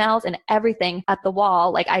and emails and everything at the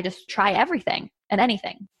wall. Like I just try everything and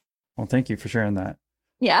anything. Well, thank you for sharing that.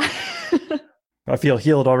 Yeah. I feel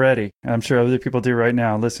healed already. I'm sure other people do right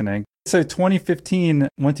now listening. So 2015,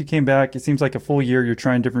 once you came back, it seems like a full year, you're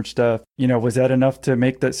trying different stuff. You know, was that enough to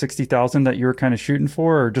make that 60,000 that you were kind of shooting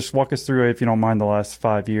for? Or just walk us through it, if you don't mind, the last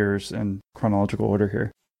 5 years in chronological order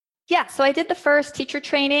here. Yeah. So I did the first teacher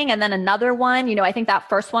training and then another one. You know, I think that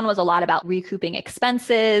first one was a lot about recouping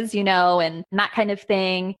expenses, you know, and that kind of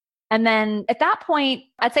thing. And then at that point,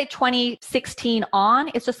 I'd say 2016 on,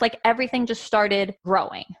 it's just like everything just started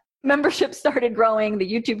growing. Membership started growing.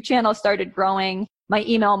 The YouTube channel started growing. My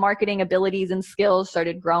email marketing abilities and skills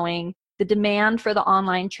started growing. The demand for the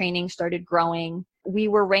online training started growing. We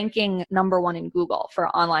were ranking #1 in Google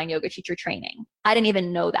for online yoga teacher training. I didn't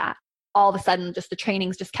even know that. All of a sudden, just the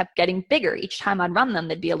trainings just kept getting bigger. Each time I'd run them,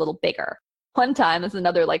 they'd be a little bigger. One time, this is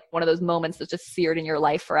another like one of those moments that's just seared in your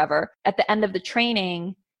life forever. At the end of the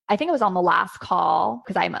training, I think it was on the last call,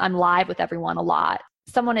 because I'm live with everyone a lot.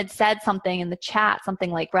 Someone had said something in the chat, something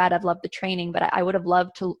like, Brad, I've loved the training, but I would have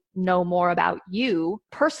loved to know more about you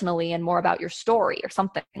personally and more about your story or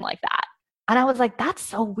something like that. And I was like, that's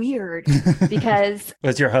so weird because...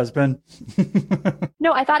 Was your husband?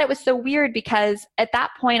 No, I thought it was so weird because at that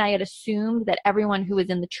point I had assumed that everyone who was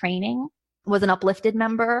in the training was an Uplifted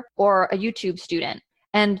member or a YouTube student.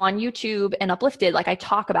 And on YouTube and Uplifted, like I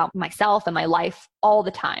talk about myself and my life all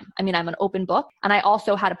the time. I mean, I'm an open book. And I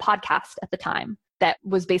also had a podcast at the time that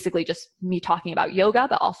was basically just me talking about yoga,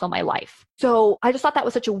 but also my life. So I just thought that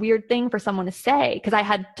was such a weird thing for someone to say, because I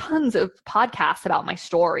had tons of podcasts about my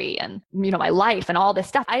story and, you know, my life and all this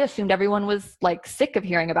stuff. I assumed everyone was like sick of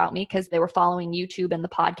hearing about me because they were following YouTube and the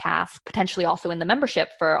podcast, potentially also in the membership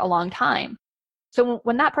for a long time. So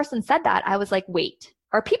when that person said that, I was like, wait,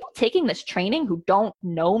 are people taking this training who don't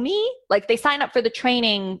know me? Like they sign up for the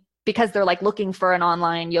training because they're like looking for an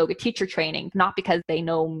online yoga teacher training, not because they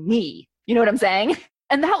know me. You know what I'm saying?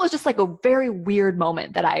 And that was just like a very weird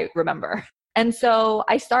moment that I remember. And so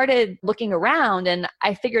I started looking around and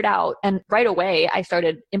I figured out, and right away I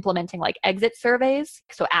started implementing like exit surveys.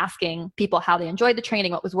 So asking people how they enjoyed the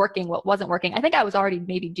training, what was working, what wasn't working. I think I was already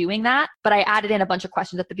maybe doing that, but I added in a bunch of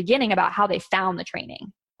questions at the beginning about how they found the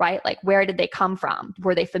training, right? Like where did they come from?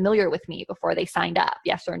 Were they familiar with me before they signed up?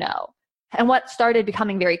 Yes or no? And what started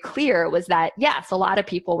becoming very clear was that, yes, a lot of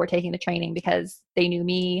people were taking the training because they knew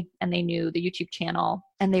me and they knew the YouTube channel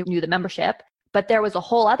and they knew the membership. But there was a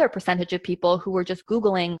whole other percentage of people who were just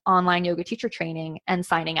Googling online yoga teacher training and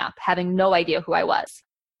signing up, having no idea who I was.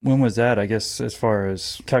 When was that, I guess, as far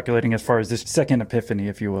as calculating, as far as this second epiphany,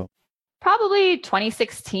 if you will? Probably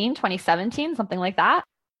 2016, 2017, something like that.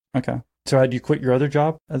 Okay. So had you quit your other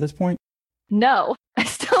job at this point? No, I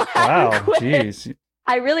still hadn't quit. Geez.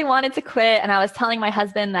 I really wanted to quit. And I was telling my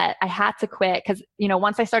husband that I had to quit because, you know,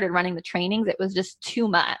 once I started running the trainings, it was just too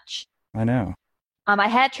much. I know. I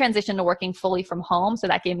had transitioned to working fully from home. So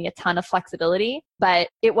that gave me a ton of flexibility, but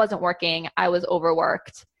it wasn't working. I was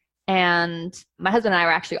overworked. And my husband and I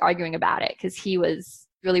were actually arguing about it because he was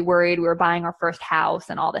really worried. We were buying our first house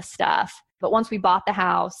and all this stuff. But once we bought the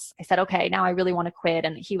house, I said, okay, now I really want to quit.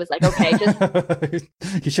 And he was like, okay,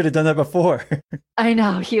 just... You should have done that before. I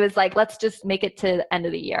know. He was like, let's just make it to the end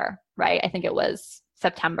of the year, right? I think it was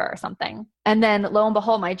September or something. And then lo and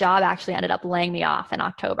behold, my job actually ended up laying me off in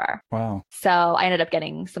October. Wow. So I ended up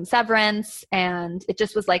getting some severance and it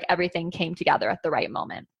just was like everything came together at the right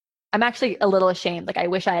moment. I'm actually a little ashamed. Like I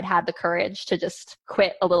wish I had had the courage to just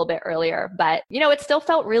quit a little bit earlier, but you know, it still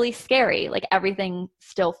felt really scary. Like everything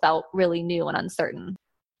still felt really new and uncertain.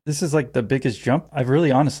 This is like the biggest jump. I really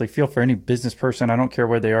honestly feel for any business person. I don't care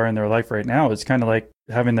where they are in their life right now. It's kind of like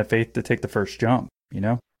having the faith to take the first jump, you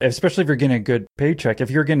know, especially if you're getting a good paycheck. If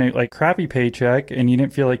you're getting a like crappy paycheck and you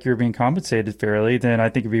didn't feel like you're being compensated fairly, then I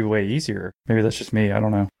think it'd be way easier. Maybe that's just me. I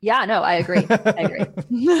don't know. Yeah, no, I agree. I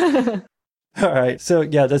agree. All right. So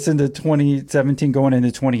yeah, that's into 2017 going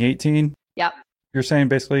into 2018. Yep. You're saying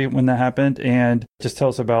basically when that happened, and just tell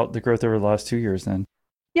us about the growth over the last 2 years then.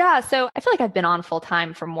 Yeah. So I feel like I've been on full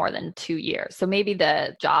time for more than 2 years. So maybe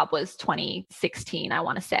the job was 2016, I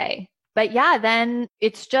want to say. But yeah, then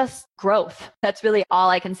it's just growth. That's really all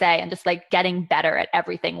I can say. And just like getting better at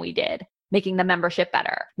everything we did, making the membership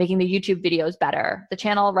better, making the YouTube videos better. The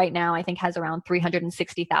channel right now, I think, has around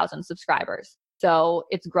 360,000 subscribers. So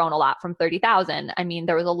it's grown a lot from 30,000. I mean,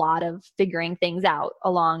 there was a lot of figuring things out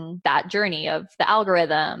along that journey of the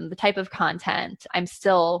algorithm, the type of content. I'm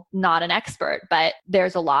still not an expert, but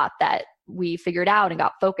there's a lot that we figured out and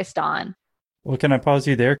got focused on. Well, can I pause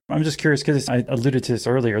you there? I'm just curious because I alluded to this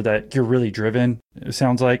earlier that you're really driven, it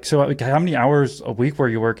sounds like. So like, how many hours a week were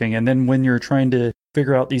you working? And then when you're trying to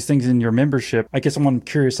figure out these things in your membership, I guess I'm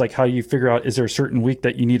curious, like how you figure out, is there a certain week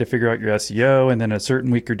that you need to figure out your SEO and then a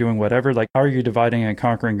certain week you're doing whatever? Like how are you dividing and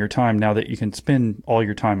conquering your time now that you can spend all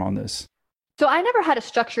your time on this? So I never had a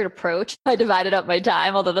structured approach. I divided up my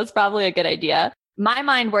time, although that's probably a good idea. My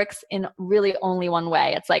mind works in really only one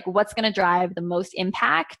way. It's like, what's going to drive the most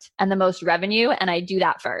impact and the most revenue? And I do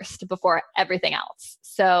that first before everything else.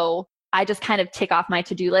 So I just kind of tick off my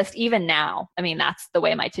to-do list. Even now, I mean, that's the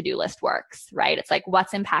way my to-do list works, right? It's like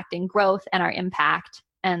what's impacting growth and our impact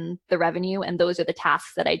and the revenue. And those are the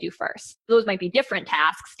tasks that I do first. Those might be different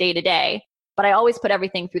tasks day to day, but I always put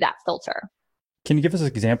everything through that filter. Can you give us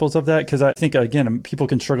examples of that? Because I think, again, people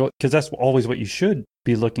can struggle because that's always what you should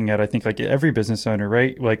be looking at. I think like every business owner,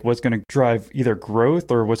 right? Like what's going to drive either growth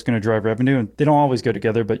or what's going to drive revenue. And they don't always go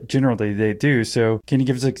together, but generally they do. So can you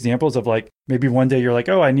give us examples of like, maybe one day you're like,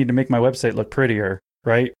 oh, I need to make my website look prettier,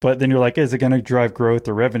 right? But then you're like, is it going to drive growth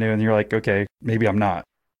or revenue? And you're like, okay, maybe I'm not.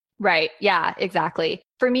 Right. Yeah, exactly.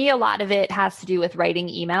 For me, a lot of it has to do with writing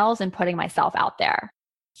emails and putting myself out there.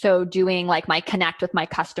 So doing like my connect with my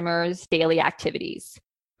customers daily activities.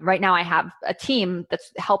 Right now I have a team that's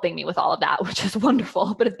helping me with all of that, which is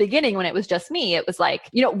wonderful. But at the beginning, when it was just me, it was like,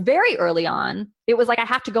 very early on, it was like I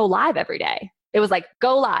have to go live every day. It was like,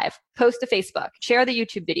 go live, post to Facebook, share the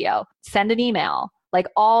YouTube video, send an email, like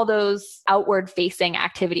all those outward facing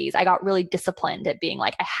activities. I got really disciplined at being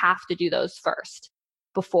like, I have to do those first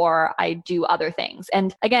before I do other things.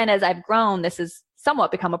 And again, as I've grown, this has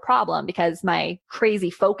somewhat become a problem because my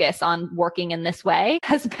crazy focus on working in this way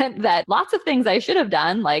has meant that lots of things I should have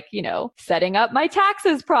done, like, setting up my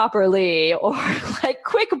taxes properly or like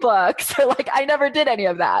QuickBooks, or like I never did any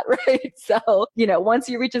of that, right? So, once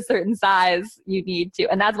you reach a certain size, you need to.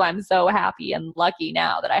 And that's why I'm so happy and lucky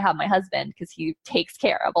now that I have my husband because he takes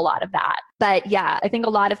care of a lot of that. But yeah, I think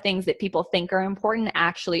a lot of things that people think are important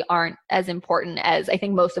actually aren't as important as I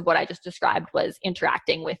think most of what I just described was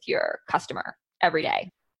interacting with your customer every day.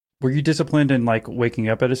 Were you disciplined in like waking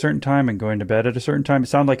up at a certain time and going to bed at a certain time? It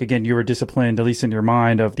sounded like, again, you were disciplined, at least in your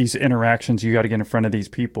mind, of these interactions. You got to get in front of these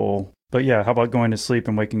people. But yeah, how about going to sleep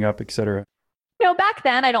and waking up, etc.? Back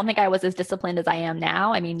then, I don't think I was as disciplined as I am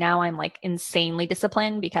now. I mean, now I'm like insanely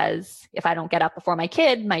disciplined because if I don't get up before my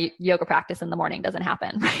kid, my yoga practice in the morning doesn't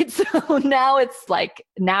happen, right? So now it's like,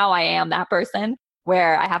 now I am that person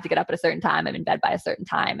where I have to get up at a certain time. I'm in bed by a certain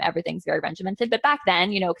time. Everything's very regimented. But back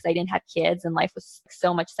then, because I didn't have kids and life was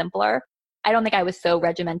so much simpler, I don't think I was so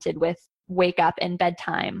regimented with wake up and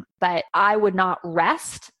bedtime. But I would not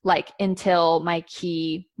rest like until my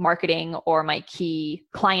key marketing or my key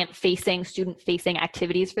client facing, student facing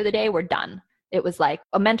activities for the day were done. It was like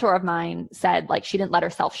a mentor of mine said, like, she didn't let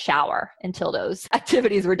herself shower until those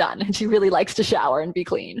activities were done. And she really likes to shower and be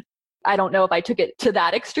clean. I don't know if I took it to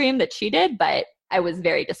that extreme that she did, but I was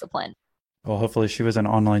very disciplined. Well, hopefully she was an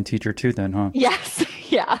online teacher too then, huh? Yes.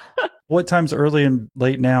 Yeah. What time's early and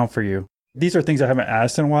late now for you? These are things I haven't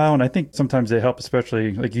asked in a while, and I think sometimes they help,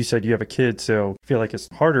 especially like you said, you have a kid, so I feel like it's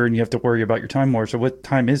harder and you have to worry about your time more. So what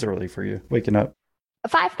time is early for you waking up?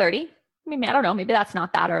 5:30. I mean, I don't know. Maybe that's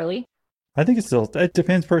not that early. I think it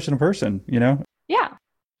depends person to person, Yeah.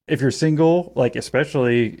 If you're single, like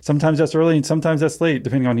especially, sometimes that's early and sometimes that's late,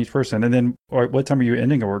 depending on each person. And then what time are you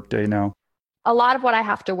ending a work day now? A lot of what I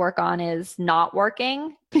have to work on is not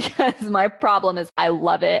working because my problem is I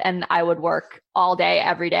love it and I would work all day,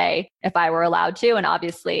 every day if I were allowed to. And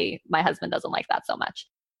obviously my husband doesn't like that so much.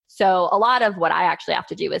 So a lot of what I actually have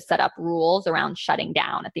to do is set up rules around shutting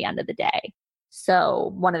down at the end of the day.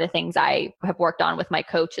 So one of the things I have worked on with my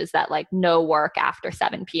coach is that like no work after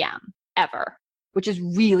 7 p.m. ever, which is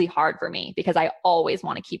really hard for me because I always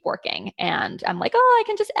want to keep working. And I'm like, oh, I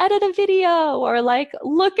can just edit a video or like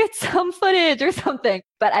look at some footage or something.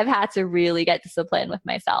 But I've had to really get disciplined with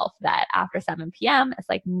myself that after 7 p.m., it's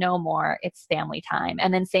like no more, it's family time.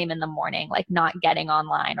 And then same in the morning, like not getting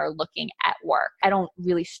online or looking at work. I don't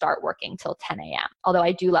really start working till 10 a.m. Although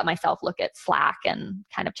I do let myself look at Slack and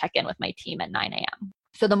kind of check in with my team at 9 a.m.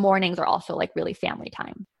 So the mornings are also like really family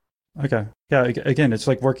time. Okay. Yeah. Again, it's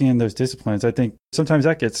like working in those disciplines. I think sometimes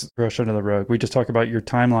that gets brushed under the rug. We just talk about your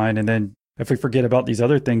timeline, and then if we forget about these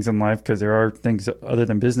other things in life, because there are things other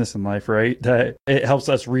than business in life, right? That it helps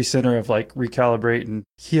us recenter of like recalibrate and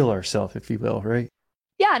heal ourselves, if you will, right?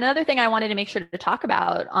 Yeah, another thing I wanted to make sure to talk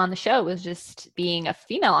about on the show was just being a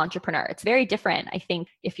female entrepreneur. It's very different. I think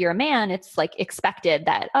if you're a man, it's like expected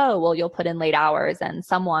that, oh, well, you'll put in late hours and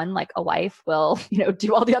someone like a wife will,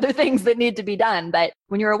 do all the other things that need to be done. But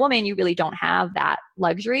when you're a woman, you really don't have that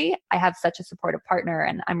luxury. I have such a supportive partner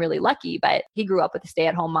and I'm really lucky, but he grew up with a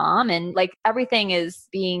stay-at-home mom and like everything is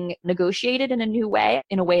being negotiated in a new way,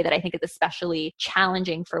 in a way that I think is especially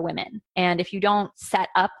challenging for women. And if you don't set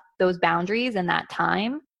up those boundaries in that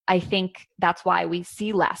time, I think that's why we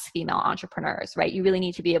see less female entrepreneurs, right? You really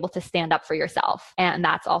need to be able to stand up for yourself. And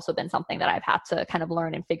that's also been something that I've had to kind of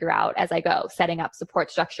learn and figure out as I go, setting up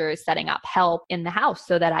support structures, setting up help in the house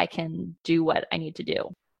so that I can do what I need to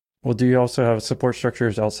do. Well, do you also have support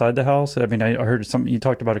structures outside the house? I mean, I heard something, you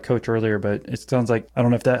talked about a coach earlier, but it sounds like, I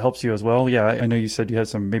don't know if that helps you as well. Yeah, I know you said you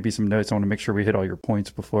had maybe some notes. I want to make sure we hit all your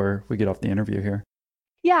points before we get off the interview here.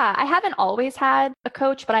 Yeah, I haven't always had a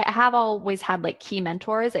coach, but I have always had like key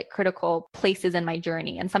mentors at critical places in my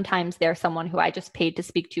journey. And sometimes they're someone who I just paid to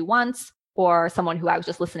speak to once, or someone who I was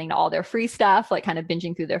just listening to all their free stuff, like kind of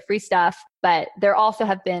binging through their free stuff. But there also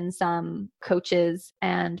have been some coaches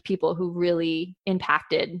and people who really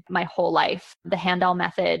impacted my whole life. The Handel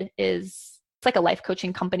Method it's like a life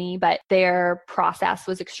coaching company, but their process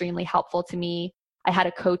was extremely helpful to me. I had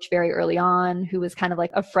a coach very early on who was kind of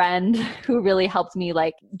like a friend who really helped me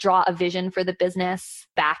like draw a vision for the business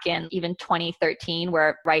back in even 2013,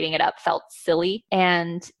 where writing it up felt silly.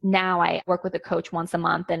 And now I work with a coach once a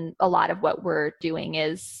month. And a lot of what we're doing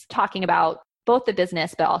is talking about both the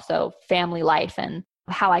business, but also family life and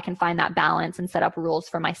how I can find that balance and set up rules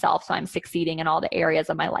for myself so I'm succeeding in all the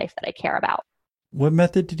areas of my life that I care about. What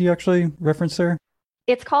method did you actually reference there?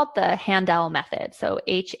 It's called the Handel Method. So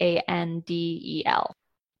Handel.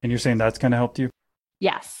 And you're saying that's kind of helped you?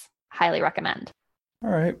 Yes, highly recommend. All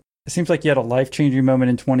right. It seems like you had a life-changing moment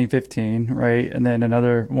in 2015, right? And then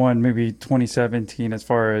another one, maybe 2017, as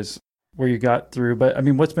far as where you got through. But I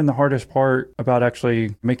mean, what's been the hardest part about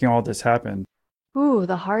actually making all this happen? Ooh,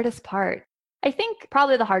 the hardest part. I think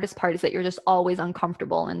probably the hardest part is that you're just always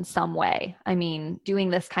uncomfortable in some way. I mean, doing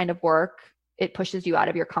this kind of work, it pushes you out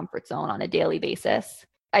of your comfort zone on a daily basis.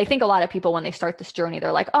 I think a lot of people, when they start this journey,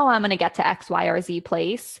 they're like, oh, I'm going to get to X, Y, or Z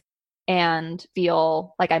place and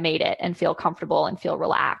feel like I made it and feel comfortable and feel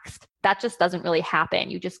relaxed. That just doesn't really happen.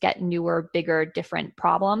 You just get newer, bigger, different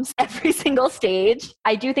problems every single stage.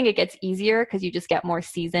 I do think it gets easier because you just get more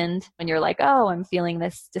seasoned when you're like, oh, I'm feeling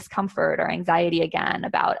this discomfort or anxiety again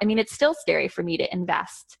it's still scary for me to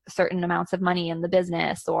invest certain amounts of money in the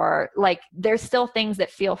business, or like there's still things that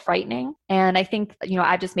feel frightening. And I think,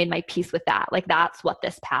 I've just made my peace with that. Like that's what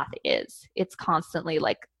this path is. It's constantly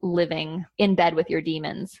like living in bed with your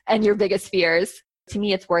demons and your biggest fears. To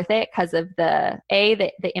me, it's worth it because of the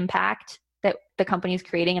impact that the company is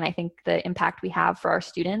creating. And I think the impact we have for our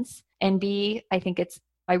students. And B, I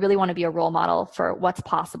really want to be a role model for what's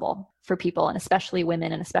possible for people, and especially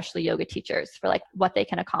women and especially yoga teachers, for like what they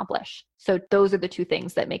can accomplish. So those are the two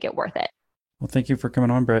things that make it worth it. Well, thank you for coming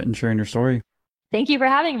on, Brett, and sharing your story. Thank you for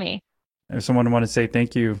having me. If someone wanted to say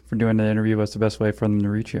thank you for doing the interview, what's the best way for them to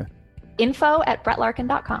reach you?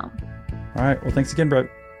 info@brettlarkin.com. All right. Well, thanks again, Brett.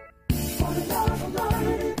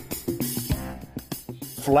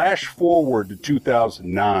 Flash forward to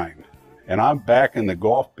 2009, and I'm back in the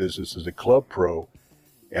golf business as a club pro,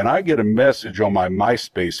 and I get a message on my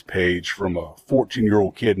MySpace page from a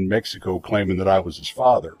 14-year-old kid in Mexico claiming that I was his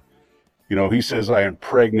father. He says I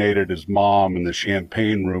impregnated his mom in the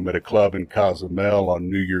champagne room at a club in Cozumel on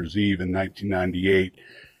New Year's Eve in 1998,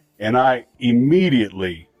 and I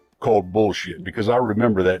immediately called bullshit because I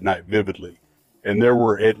remember that night vividly, and there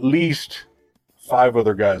were at least 5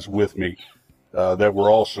 other guys with me that were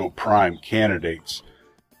also prime candidates.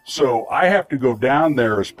 So I have to go down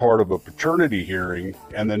there as part of a paternity hearing,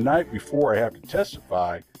 and the night before I have to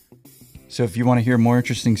testify. So if you want to hear more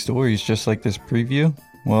interesting stories just like this preview,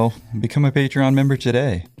 well, become a Patreon member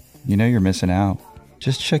today. You're missing out.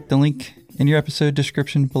 Just check the link in your episode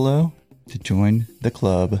description below to join the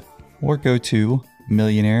club, or go to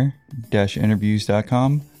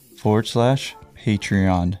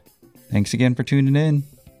millionaire-interviews.com/Patreon. Thanks again for tuning in,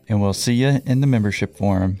 and we'll see you in the membership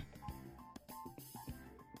forum.